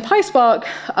 And then PySpark,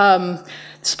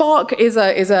 Spark is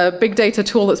a big data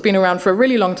tool that's been around for a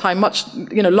really long time, much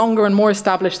longer and more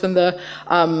established than the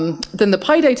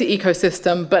PyData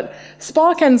ecosystem. But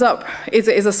Spark ends up is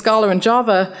a Scala and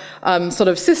Java sort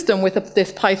of system with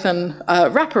this Python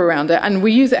wrapper around it, and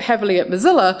we use it heavily at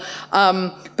Mozilla.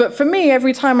 But for me,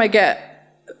 every time I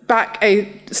get back a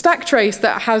stack trace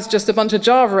that has just a bunch of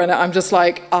Java in it, I'm just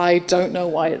like, I don't know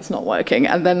why it's not working,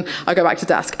 and then I go back to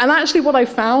Dask. And actually, what I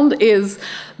found is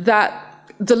that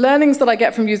the learnings that I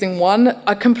get from using one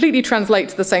completely translate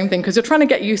to the same thing, because you're trying to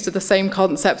get used to the same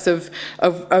concepts of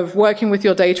working with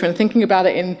your data and thinking about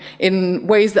it in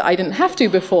ways that I didn't have to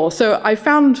before. So I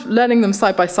found learning them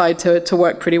side by side to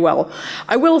work pretty well.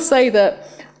 I will say that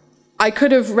I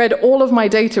could have read all of my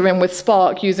data in with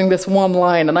Spark using this one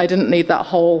line, and I didn't need that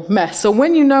whole mess. So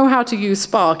when you know how to use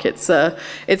Spark, it's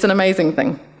an amazing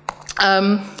thing.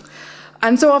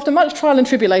 And so after much trial and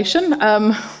tribulation,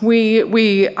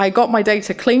 I got my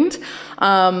data cleaned.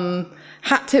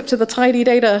 Hat tip to the tidy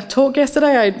data talk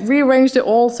yesterday. I rearranged it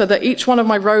all so that each one of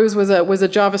my rows was a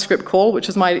JavaScript call, which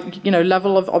was my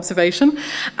level of observation.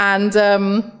 And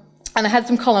I had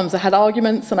some columns. I had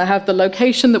arguments, and I had the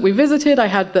location that we visited. I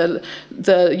had the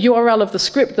URL of the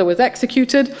script that was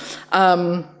executed.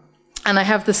 And I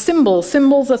have the symbols.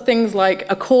 Symbols are things like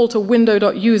a call to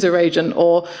window.user agent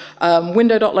or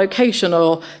window.location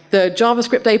or the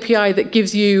JavaScript API that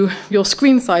gives you your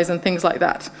screen size and things like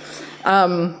that.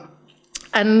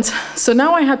 And so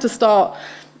now I had to start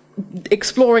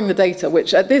exploring the data,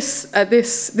 which this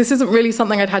isn't really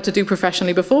something I'd had to do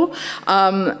professionally before.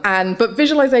 But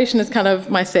visualization is kind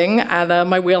of my thing and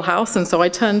my wheelhouse, and so I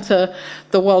turned to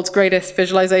the world's greatest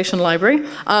visualization library.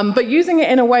 But using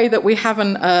it in a way that we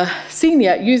haven't seen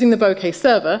yet, using the Bokeh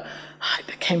server,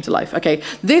 it came to life. Okay,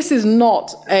 this is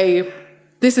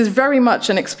very much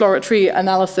an exploratory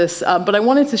analysis, but I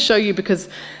wanted to show you because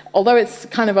although it's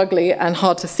kind of ugly and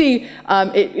hard to see,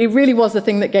 it really was the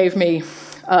thing that gave me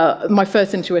my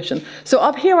first intuition. So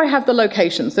up here I have the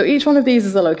location. So each one of these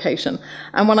is a location.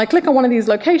 And when I click on one of these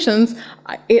locations,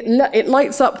 it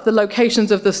lights up the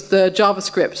locations of the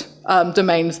JavaScript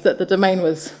domains that the domain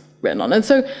was written on. And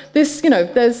so this,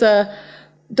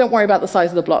 don't worry about the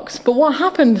size of the blocks. But what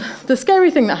happened, the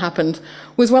scary thing that happened,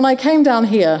 was when I came down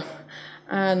here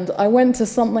and I went to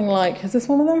something like, is this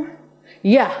one of them?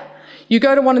 Yeah. You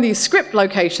go to one of these script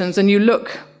locations and you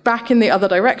look back in the other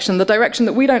direction, the direction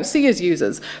that we don't see as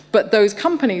users, but those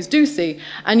companies do see,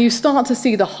 and you start to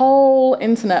see the whole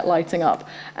internet lighting up,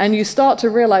 and you start to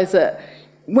realize that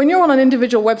when you're on an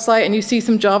individual website and you see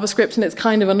some JavaScript and it's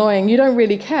kind of annoying, you don't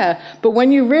really care. But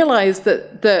when you realize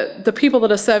that the people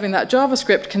that are serving that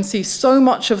JavaScript can see so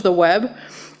much of the web,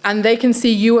 and they can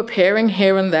see you appearing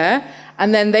here and there,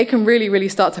 and then they can really, really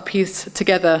start to piece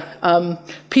together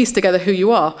who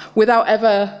you are without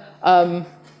ever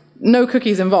no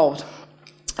cookies involved.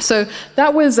 So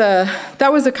that was a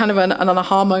kind of an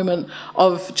aha moment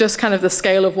of just kind of the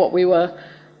scale of what we were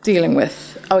dealing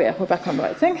with. Oh yeah, we're back on the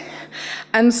right thing.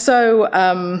 And so,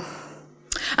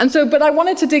 but I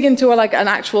wanted to dig into an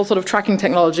actual sort of tracking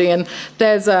technology, and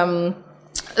there's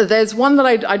one that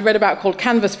I'd read about called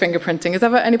Canvas fingerprinting. Has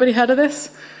anybody heard of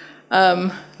this?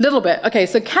 Little bit. Okay,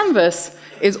 so Canvas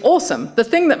is awesome. The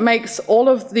thing that makes all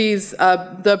of these,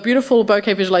 the beautiful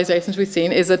bokeh visualizations we've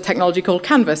seen, is a technology called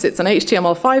Canvas. It's an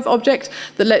HTML5 object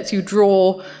that lets you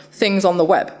draw things on the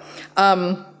web.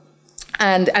 And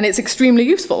it's extremely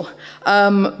useful.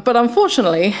 But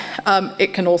unfortunately,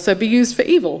 it can also be used for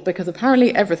evil, because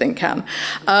apparently everything can.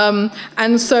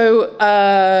 And so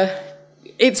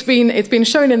it's been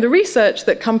shown in the research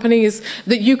that companies,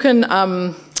 that you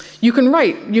can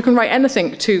write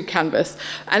anything to Canvas,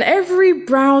 and every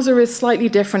browser is slightly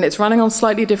different. It's running on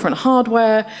slightly different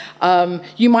hardware.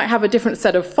 You might have a different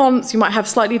set of fonts. You might have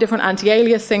slightly different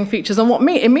anti-aliasing features. And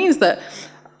it means that,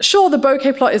 sure, the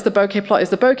bokeh plot is the bokeh plot is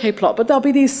the bokeh plot, but there'll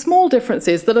be these small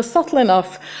differences that are subtle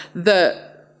enough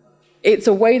that it's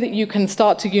a way that you can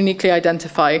start to uniquely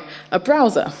identify a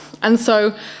browser. And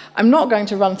so I'm not going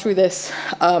to run through this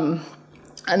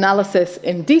analysis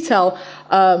in detail.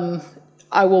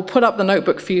 I will put up the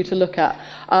notebook for you to look at.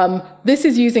 This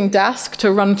is using Dask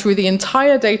to run through the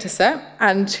entire data set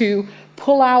and to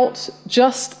pull out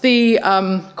just the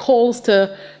calls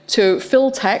to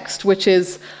fill text, which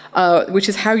is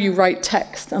how you write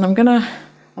text. And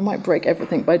I might break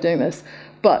everything by doing this,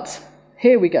 but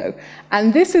Here we go.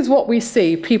 And this is what we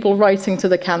see people writing to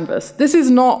the canvas. This is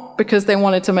not because they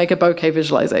wanted to make a bokeh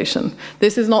visualization.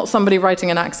 This is not somebody writing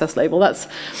an access label. That's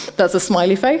a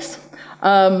smiley face.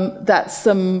 That's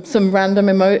some random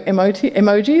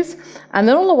emojis. And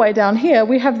then all the way down here,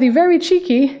 we have the very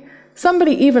cheeky,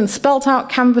 somebody even spelt out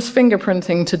canvas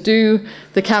fingerprinting to do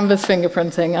the canvas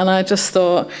fingerprinting. And I just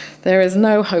thought, there is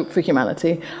no hope for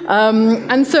humanity.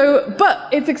 But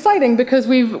it's exciting because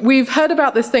we've heard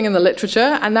about this thing in the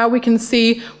literature, and now we can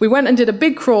see, we went and did a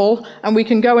big crawl, and we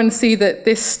can go and see that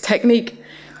this technique,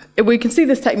 we can see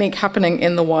this technique happening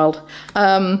in the wild.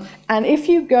 And if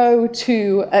you go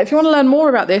to, if you want to learn more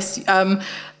about this,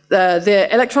 the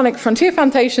Electronic Frontier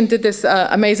Foundation did this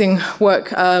amazing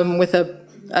work with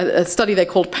a study they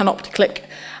called Panopticlick,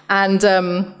 and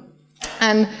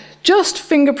just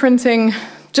fingerprinting,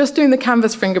 just doing the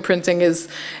canvas fingerprinting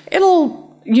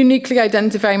it'll uniquely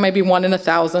identify maybe 1 in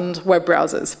 1,000 web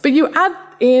browsers. But you add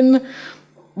in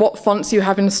what fonts you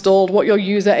have installed, what your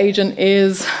user agent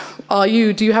is,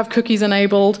 do you have cookies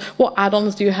enabled, what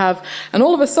add-ons do you have, and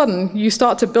all of a sudden you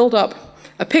start to build up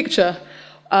a picture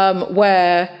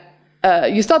where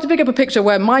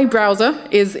my browser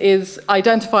is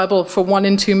identifiable for 1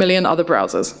 in 2 million other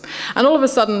browsers. And all of a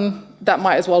sudden, that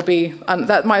might as well be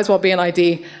an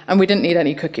ID, and we didn't need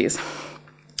any cookies.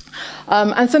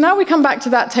 And so now we come back to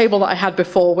that table that I had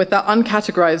before with that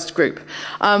uncategorized group.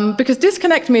 Because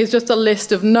disconnect me is just a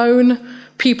list of known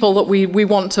people that we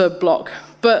want to block.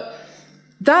 But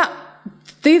that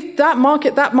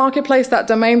marketplace, that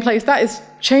domain place, that is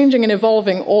changing and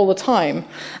evolving all the time.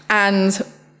 And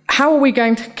how are we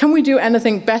can we do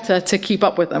anything better to keep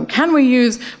up with them? Can we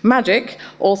use magic,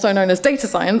 also known as data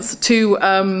science, to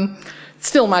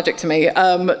still magic to me,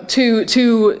 to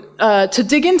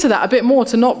dig into that a bit more,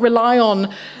 to not rely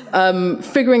on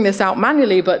figuring this out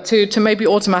manually, but to maybe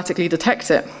automatically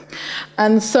detect it.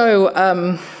 And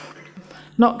so,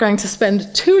 not going to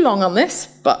spend too long on this,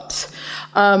 but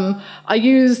I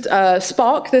used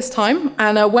Spark this time,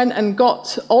 and I went and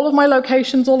got all of my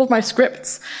locations, all of my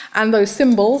scripts, and those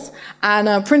symbols,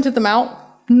 and printed them out.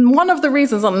 One of the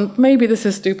reasons, and maybe this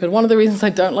is stupid, one of the reasons I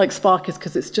don't like Spark is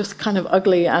because it's just kind of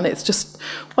ugly, and it's just,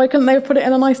 why couldn't they have put it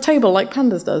in a nice table like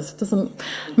Pandas does?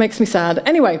 It makes me sad.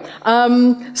 Anyway,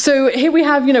 so here we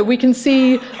have, we can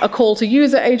see a call to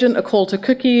user agent, a call to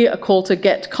cookie, a call to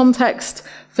get context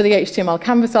for the HTML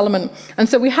canvas element. And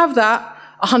so we have that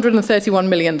 131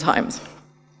 million times.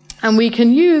 And we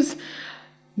can use,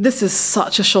 this is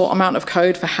such a short amount of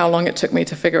code for how long it took me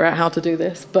to figure out how to do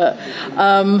this, but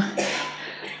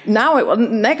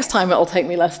next time it'll take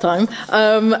me less time.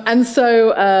 And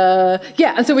so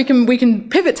we can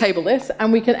pivot table this,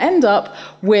 and we can end up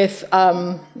with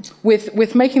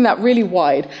making that really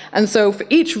wide. And so for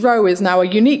each row is now a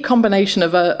unique combination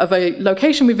of a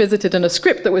location we visited and a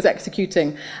script that was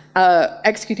executing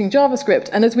JavaScript.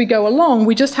 And as we go along,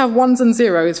 we just have 1s and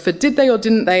 0s for did they or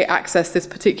didn't they access this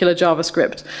particular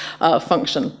JavaScript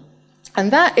function. And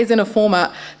that is in a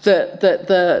format that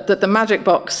the Magic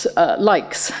Box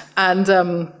likes. And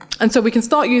so we can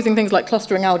start using things like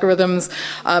clustering algorithms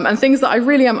and things that I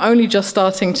really am only just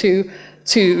starting to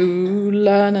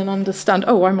learn and understand.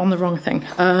 Oh, I'm on the wrong thing.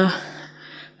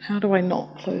 How do I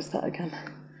not close that again?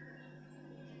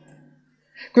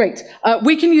 Great.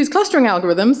 We can use clustering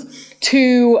algorithms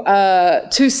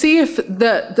to see if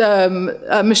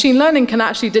the machine learning can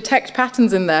actually detect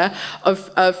patterns in there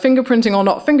of fingerprinting or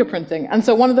not fingerprinting. And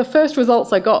so one of the first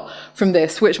results I got from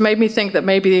this, which made me think that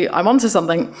maybe I'm onto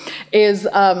something, is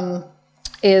I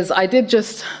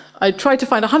tried to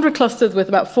find 100 clusters with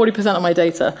about 40% of my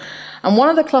data. And one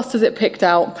of the clusters it picked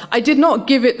out, I did not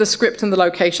give it the script and the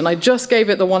location. I just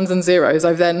gave it the 1s and 0s.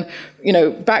 I've then,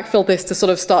 backfilled this to sort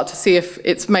of start to see if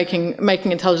it's making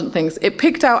intelligent things. It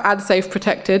picked out AdSafe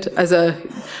protected as a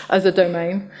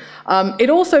domain.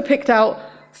 It also picked out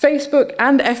Facebook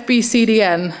and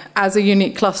FBCDN as a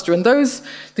unique cluster. And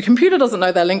the computer doesn't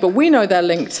know they're linked, but we know they're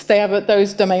linked.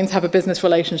 Those domains have a business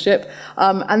relationship.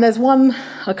 And there's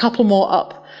a couple more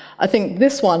up. I think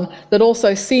this one that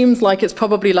also seems like it's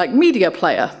probably like media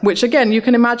player, which again, you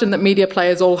can imagine that media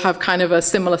players all have kind of a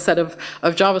similar set of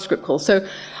JavaScript calls. So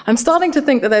I'm starting to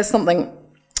think that there's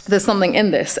something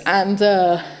in this, and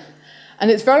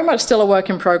it's very much still a work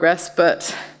in progress.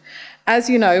 But as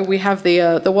you know, we have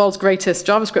the world's greatest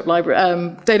JavaScript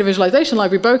library, data visualization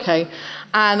library, Bokeh,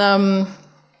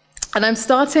 and I'm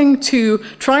starting to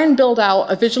try and build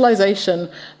out a visualization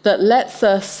that lets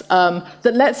us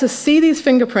see these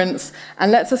fingerprints and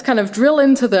lets us kind of drill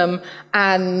into them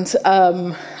and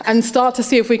start to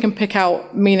see if we can pick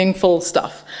out meaningful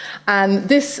stuff. And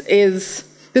this is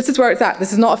this is where it's at.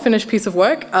 This is not a finished piece of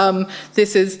work.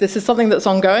 This is something that's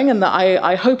ongoing and that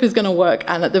I hope is going to work.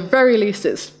 And at the very least,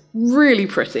 it's really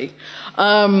pretty.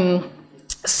 But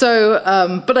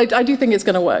I do think it's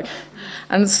going to work.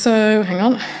 And so, hang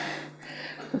on.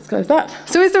 Let's close that.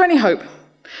 So is there any hope?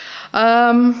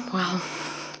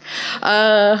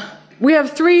 We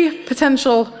have three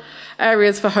potential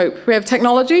areas for hope. We have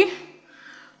technology,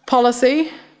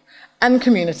 policy, and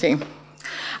community.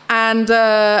 And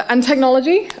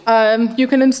technology, you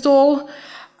can install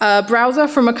a browser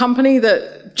from a company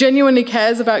that genuinely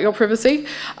cares about your privacy.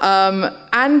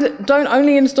 And don't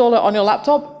only install it on your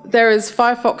laptop. There is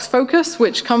Firefox Focus,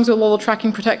 which comes with all the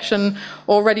tracking protection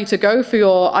all ready to go for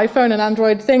your iPhone and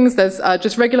Android things. There's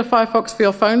just regular Firefox for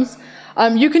your phones.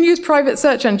 You can use private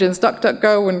search engines,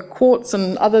 DuckDuckGo and Quartz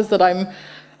and others that I'm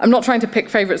not trying to pick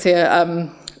favorites here.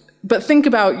 But think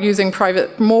about using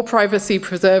more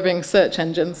privacy-preserving search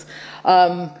engines.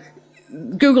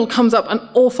 Google comes up an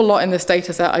awful lot in this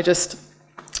data set.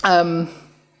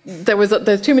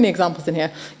 There's too many examples in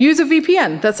here. Use a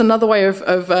VPN. That's another way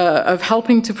of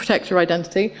helping to protect your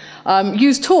identity.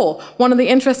 Use Tor. One of the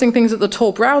interesting things that the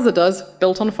Tor browser does,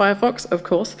 built on Firefox, of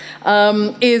course,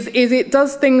 is it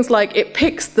does things like it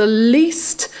picks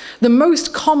the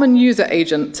most common user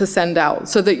agent to send out,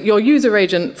 so that your user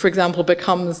agent, for example,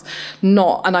 becomes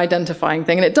not an identifying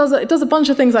thing. And it does a bunch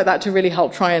of things like that to really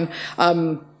help try and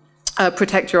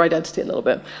protect your identity a little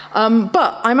bit.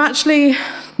 But I'm actually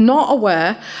not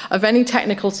aware of any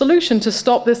technical solution to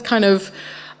stop this kind of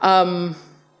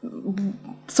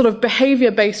sort of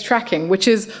behavior-based tracking, which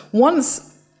is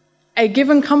once a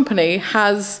given company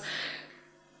has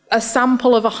a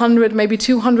sample of 100, maybe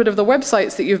 200 of the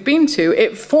websites that you've been to,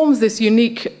 it forms this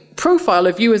unique profile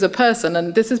of you as a person,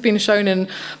 and this has been shown in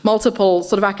multiple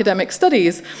sort of academic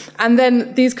studies, and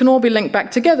then these can all be linked back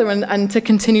together and to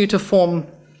continue to form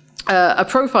a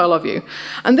profile of you.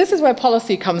 And this is where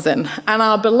policy comes in, and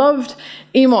our beloved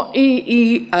inbox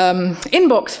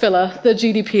filler, the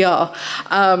GDPR.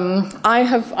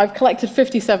 I've collected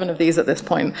 57 of these at this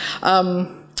point.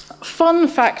 Fun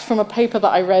fact from a paper that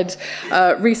I read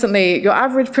recently, your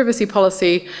average privacy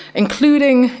policy,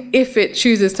 including if it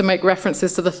chooses to make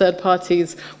references to the third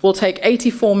parties, will take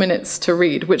 84 minutes to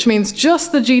read, which means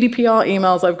just the GDPR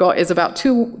emails I've got is about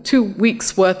two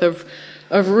weeks worth of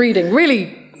reading.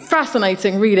 Really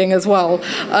fascinating reading as well.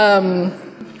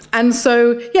 And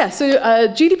so, yeah, so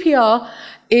GDPR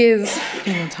is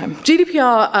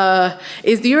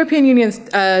the European Union's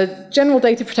General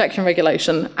Data Protection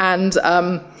Regulation, and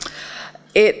I'm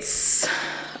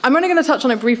only going to touch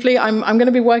on it briefly. I'm going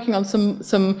to be working on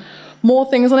some more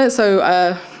things on it,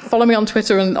 so follow me on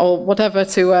Twitter or whatever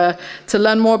to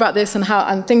learn more about this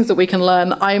and things that we can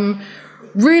learn. I'm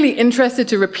really interested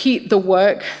to repeat the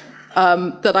work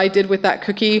that I did with that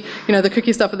cookie, the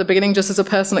cookie stuff at the beginning, just as a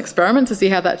personal experiment to see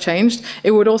how that changed.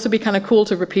 It would also be kind of cool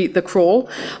to repeat the crawl.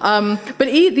 But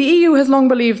the EU has long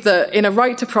believed that in a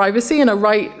right to privacy and a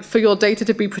right for your data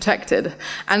to be protected.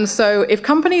 And so if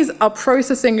companies are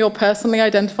processing your personally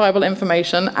identifiable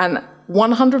information, and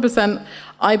 100%,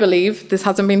 I believe, this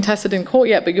hasn't been tested in court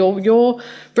yet, but your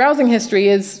browsing history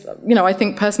is, I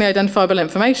think, personally identifiable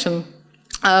information.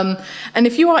 And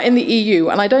if you are in the EU,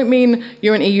 and I don't mean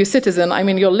you're an EU citizen, I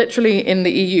mean you're literally in the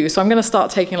EU. So I'm going to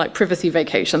start taking like privacy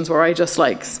vacations where I just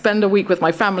like spend a week with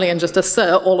my family and just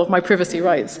assert all of my privacy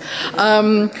rights.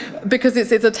 Because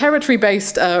it's a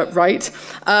territory-based right.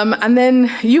 And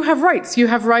then you have rights. You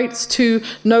have rights to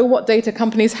know what data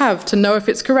companies have, to know if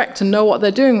it's correct, to know what they're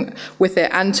doing with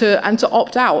it, and to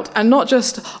opt out. And not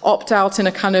just opt out in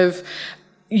a kind of,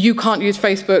 you can't use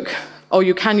Facebook, or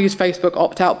you can use Facebook,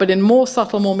 opt out, but in more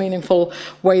subtle, more meaningful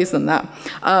ways than that.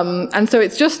 And so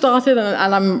it's just started,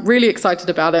 and I'm really excited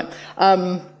about it.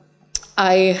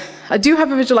 I do have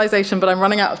a visualization, but I'm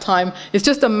running out of time. It's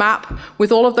just a map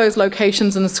with all of those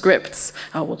locations and scripts.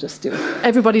 Oh, we'll just do it.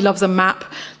 Everybody loves a map.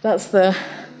 That's the...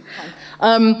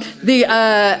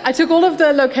 I took all of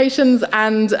the locations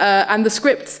and the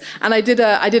scripts, and I did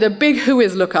a big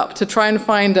whois lookup to try and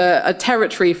find a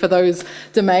territory for those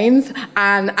domains,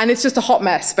 and it's just a hot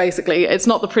mess basically. It's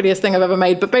not the prettiest thing I've ever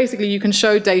made, but basically you can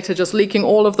show data just leaking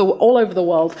all over the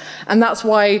world, and that's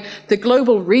why the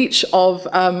global reach of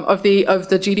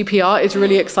the GDPR is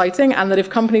really exciting, and that if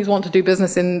companies want to do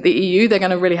business in the EU, they're going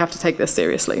to really have to take this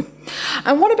seriously.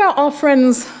 And what about our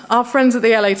friends at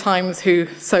the LA Times who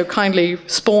so kindly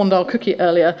spawned our cookie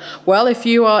earlier? Well, if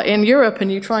you are in Europe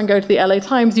and you try and go to the LA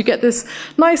Times, you get this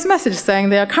nice message saying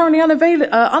they are currently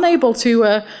unable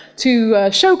to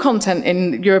show content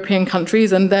in European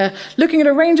countries, and they're looking at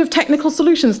a range of technical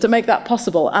solutions to make that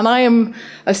possible. And I am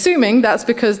assuming that's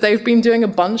because they've been doing a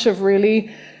bunch of really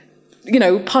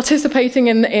participating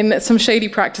in some shady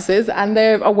practices, and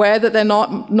they're aware that they're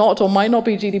not or might not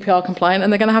be GDPR compliant,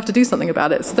 and they're going to have to do something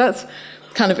about it. So that's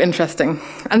kind of interesting.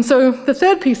 And so the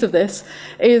third piece of this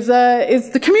is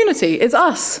the community, is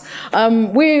us.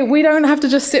 We don't have to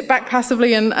just sit back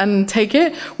passively and take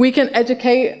it. We can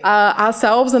educate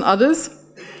ourselves and others.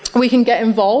 We can get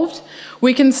involved.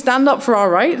 We can stand up for our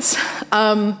rights.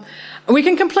 We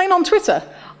can complain on Twitter.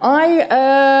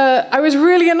 I was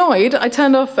really annoyed. I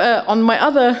turned off on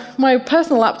my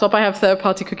personal laptop. I have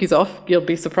third-party cookies off. You'll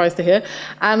be surprised to hear.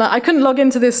 And I couldn't log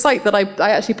into this site that I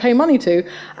actually pay money to.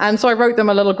 And so I wrote them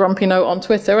a little grumpy note on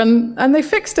Twitter, and they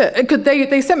fixed it.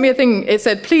 They sent me a thing. It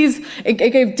said, please. It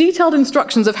gave detailed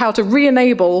instructions of how to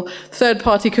re-enable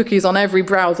third-party cookies on every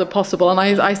browser possible. And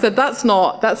I said, that's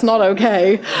not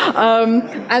okay.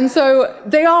 And so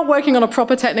they are working on a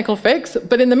proper technical fix.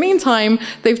 But in the meantime,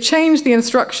 they've changed the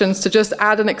instructions to just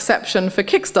add an exception for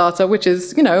Kickstarter, which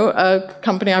is, a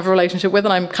company I have a relationship with,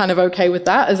 and I'm kind of okay with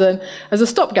that as a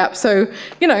stopgap. So,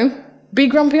 be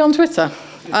grumpy on Twitter.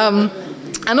 And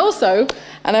also,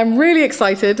 and I'm really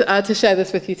excited to share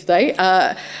this with you today,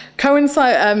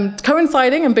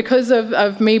 coinciding, and because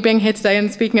of me being here today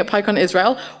and speaking at PyCon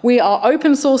Israel, we are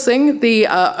open sourcing the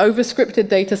overscripted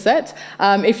data set.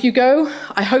 If you go,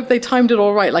 I hope they timed it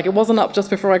all right, like it wasn't up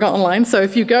just before I got online. So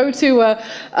if you go to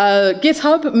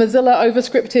GitHub, Mozilla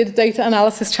Overscripted Data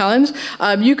Analysis Challenge,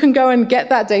 you can go and get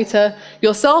that data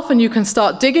yourself, and you can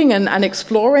start digging and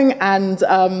exploring and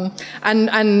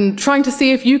trying to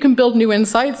see if you can build new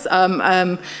insights.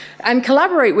 And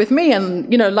collaborate with me. And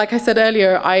like I said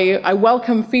earlier, I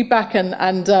welcome feedback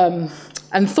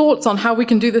and thoughts on how we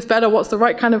can do this better. What's the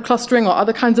right kind of clustering or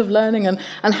other kinds of learning, and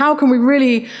how can we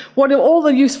really? What are all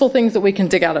the useful things that we can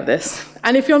dig out of this?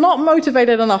 And if you're not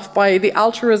motivated enough by the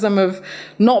altruism of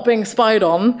not being spied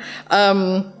on,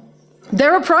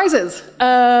 there are prizes.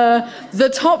 The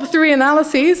top 3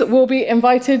 analyses will be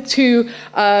invited to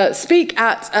speak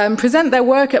at, present their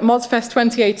work at MozFest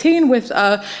 2018 with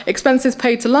expenses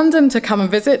paid to London to come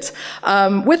and visit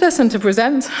with us and to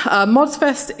present.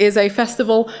 MozFest is a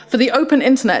festival for the open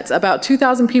internet. About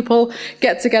 2,000 people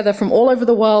get together from all over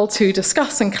the world to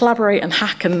discuss and collaborate and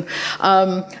hack, and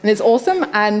it's awesome.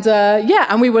 And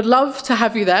and we would love to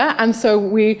have you there. And so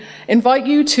we invite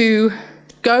you to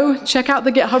go check out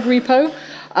the GitHub repo,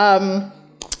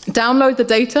 download the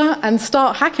data, and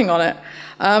start hacking on it.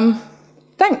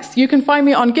 Thanks. You can find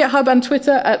me on GitHub and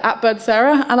Twitter at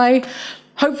 @birdsarah, and I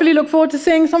hopefully look forward to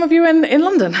seeing some of you in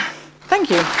London.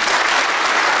 Thank you.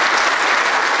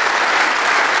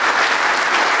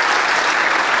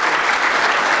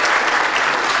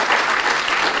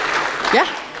 Yeah,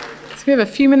 so we have a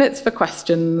few minutes for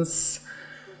questions.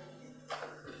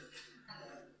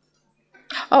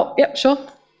 Oh, yep, sure.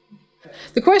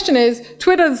 The question is,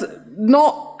 Twitter's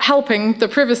not helping the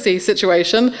privacy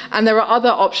situation, and there are other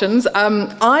options.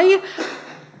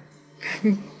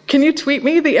 Can you tweet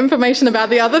me the information about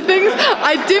the other things?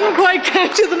 I didn't quite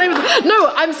capture the name of them.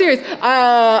 No, I'm serious.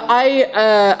 I'm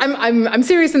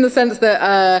serious in the sense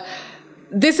that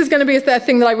this is going to be a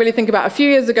thing that I really think about. A few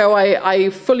years ago, I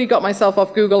fully got myself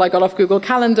off Google. I got off Google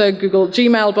Calendar, Google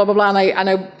Gmail, blah, blah, blah,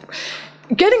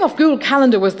 getting off Google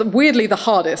Calendar was weirdly the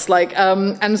hardest,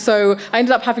 and so I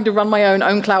ended up having to run my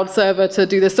own cloud server to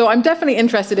do this. So I'm definitely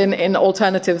interested in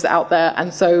alternatives out there,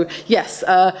 and so yes,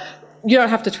 you don't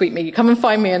have to tweet me. You come and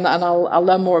find me, and I'll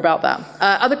learn more about that.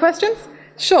 Other questions?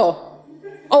 Sure.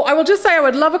 Oh, I will just say I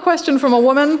would love a question from a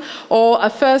woman or a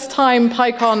first-time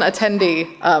PyCon attendee,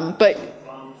 but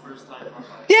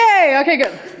yay, okay,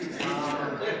 good.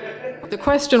 The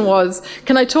question was,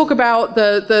 can I talk about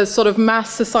the sort of mass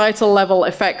societal level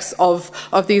effects of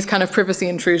these kind of privacy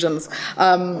intrusions?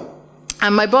 And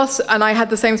my boss and I had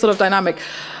the same sort of dynamic.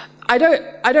 I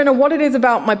don't know what it is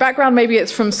about my background. Maybe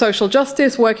it's from social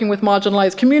justice, working with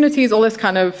marginalized communities, all this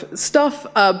kind of stuff.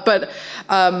 But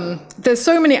there's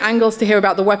so many angles to hear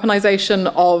about the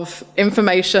weaponization of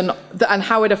information and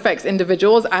how it affects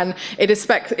individuals, and it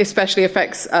especially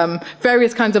affects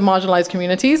various kinds of marginalized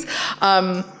communities.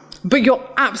 But you're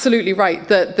absolutely right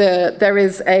that there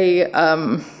is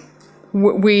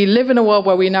we live in a world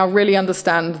where we now really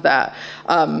understand that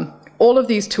all of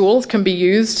these tools can be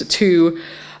used to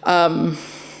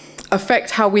affect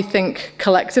how we think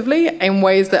collectively in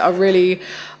ways that are really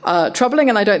troubling,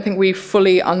 and I don't think we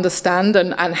fully understand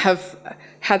and have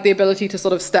had the ability to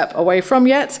sort of step away from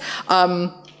yet.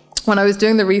 When I was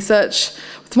doing the research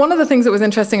one of the things that was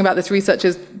interesting about this research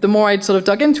is the more I sort of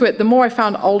dug into it, the more I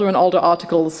found older and older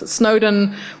articles.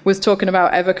 Snowden was talking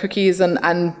about ever cookies and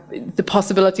the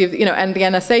possibility of, and the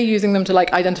NSA using them to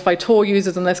like identify Tor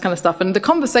users and this kind of stuff. And the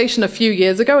conversation a few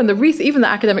years ago, and even the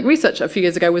academic research a few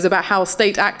years ago, was about how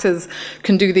state actors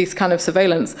can do these kind of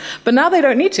surveillance. But now they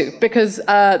don't need to, because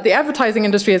the advertising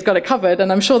industry has got it covered,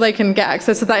 and I'm sure they can get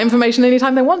access to that information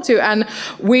anytime they want to. And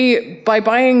by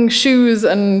buying shoes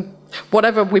and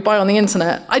whatever we buy on the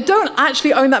internet. I don't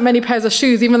actually own that many pairs of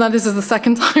shoes, even though this is the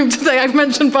second time today I've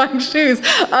mentioned buying shoes.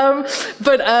 Yeah,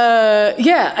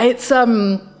 it's,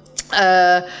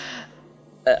 I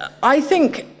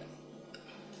think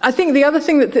the other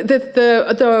thing that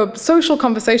the social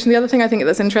conversation, the other thing I think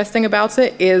that's interesting about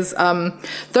it is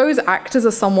those actors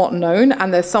are somewhat known,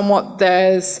 and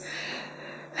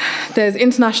there's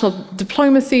international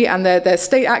diplomacy, and there's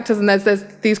state actors, and there's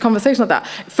these conversations like that.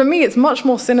 For me, it's much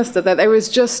more sinister that there is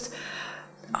just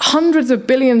hundreds of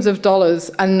billions of dollars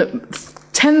and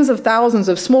tens of thousands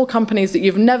of small companies that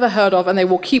you've never heard of, and they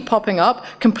will keep popping up,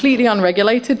 completely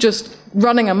unregulated, just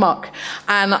running amok.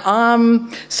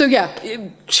 And so yeah,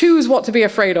 choose what to be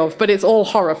afraid of, but it's all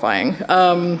horrifying.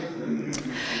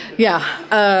 Yeah,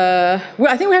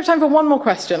 I think we have time for one more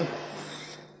question.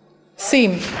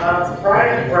 Scene.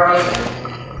 Private browsing.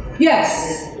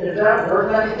 Yes. Is that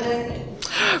worth anything?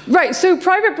 Right. So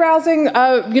private browsing,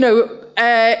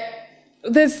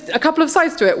 there's a couple of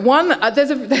sides to it. One, there's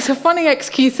a funny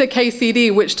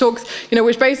XKCD which talks,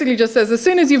 which basically just says as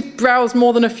soon as you've browsed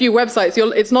more than a few websites,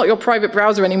 it's not your private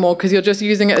browser anymore because you're just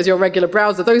using it as your regular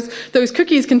browser. Those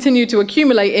cookies continue to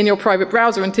accumulate in your private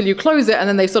browser until you close it, and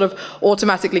then they sort of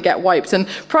automatically get wiped. And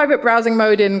private browsing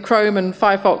mode in Chrome and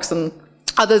Firefox and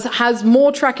others has more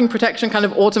tracking protection kind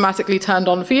of automatically turned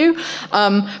on for you.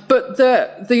 But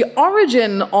the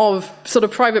origin of sort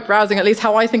of private browsing, at least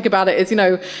how I think about it, is,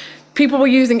 people were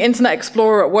using Internet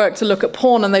Explorer at work to look at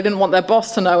porn, and they didn't want their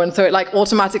boss to know, and so it like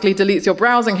automatically deletes your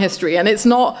browsing history. And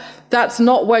that's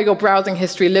not where your browsing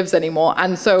history lives anymore.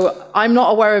 And so I'm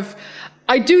not aware of,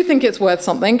 I do think it's worth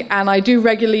something, and I do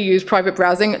regularly use private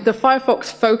browsing. The Firefox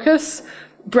Focus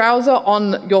browser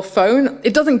on your phone,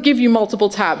 it doesn't give you multiple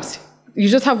tabs. You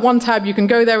just have one tab, you can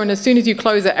go there, and as soon as you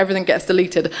close it, everything gets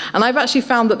deleted. And I've actually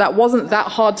found that wasn't that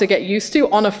hard to get used to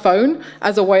on a phone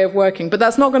as a way of working, but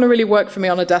that's not going to really work for me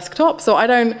on a desktop, so I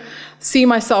don't see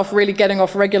myself really getting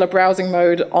off regular browsing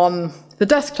mode on the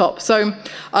desktop. So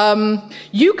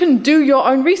you can do your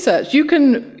own research. You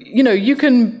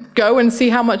can go and see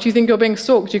how much you think you're being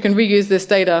stalked. You can reuse this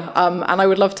data, and I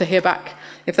would love to hear back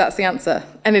if that's the answer.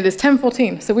 And it is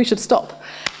 10:14, so we should stop.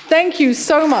 Thank you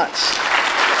so much.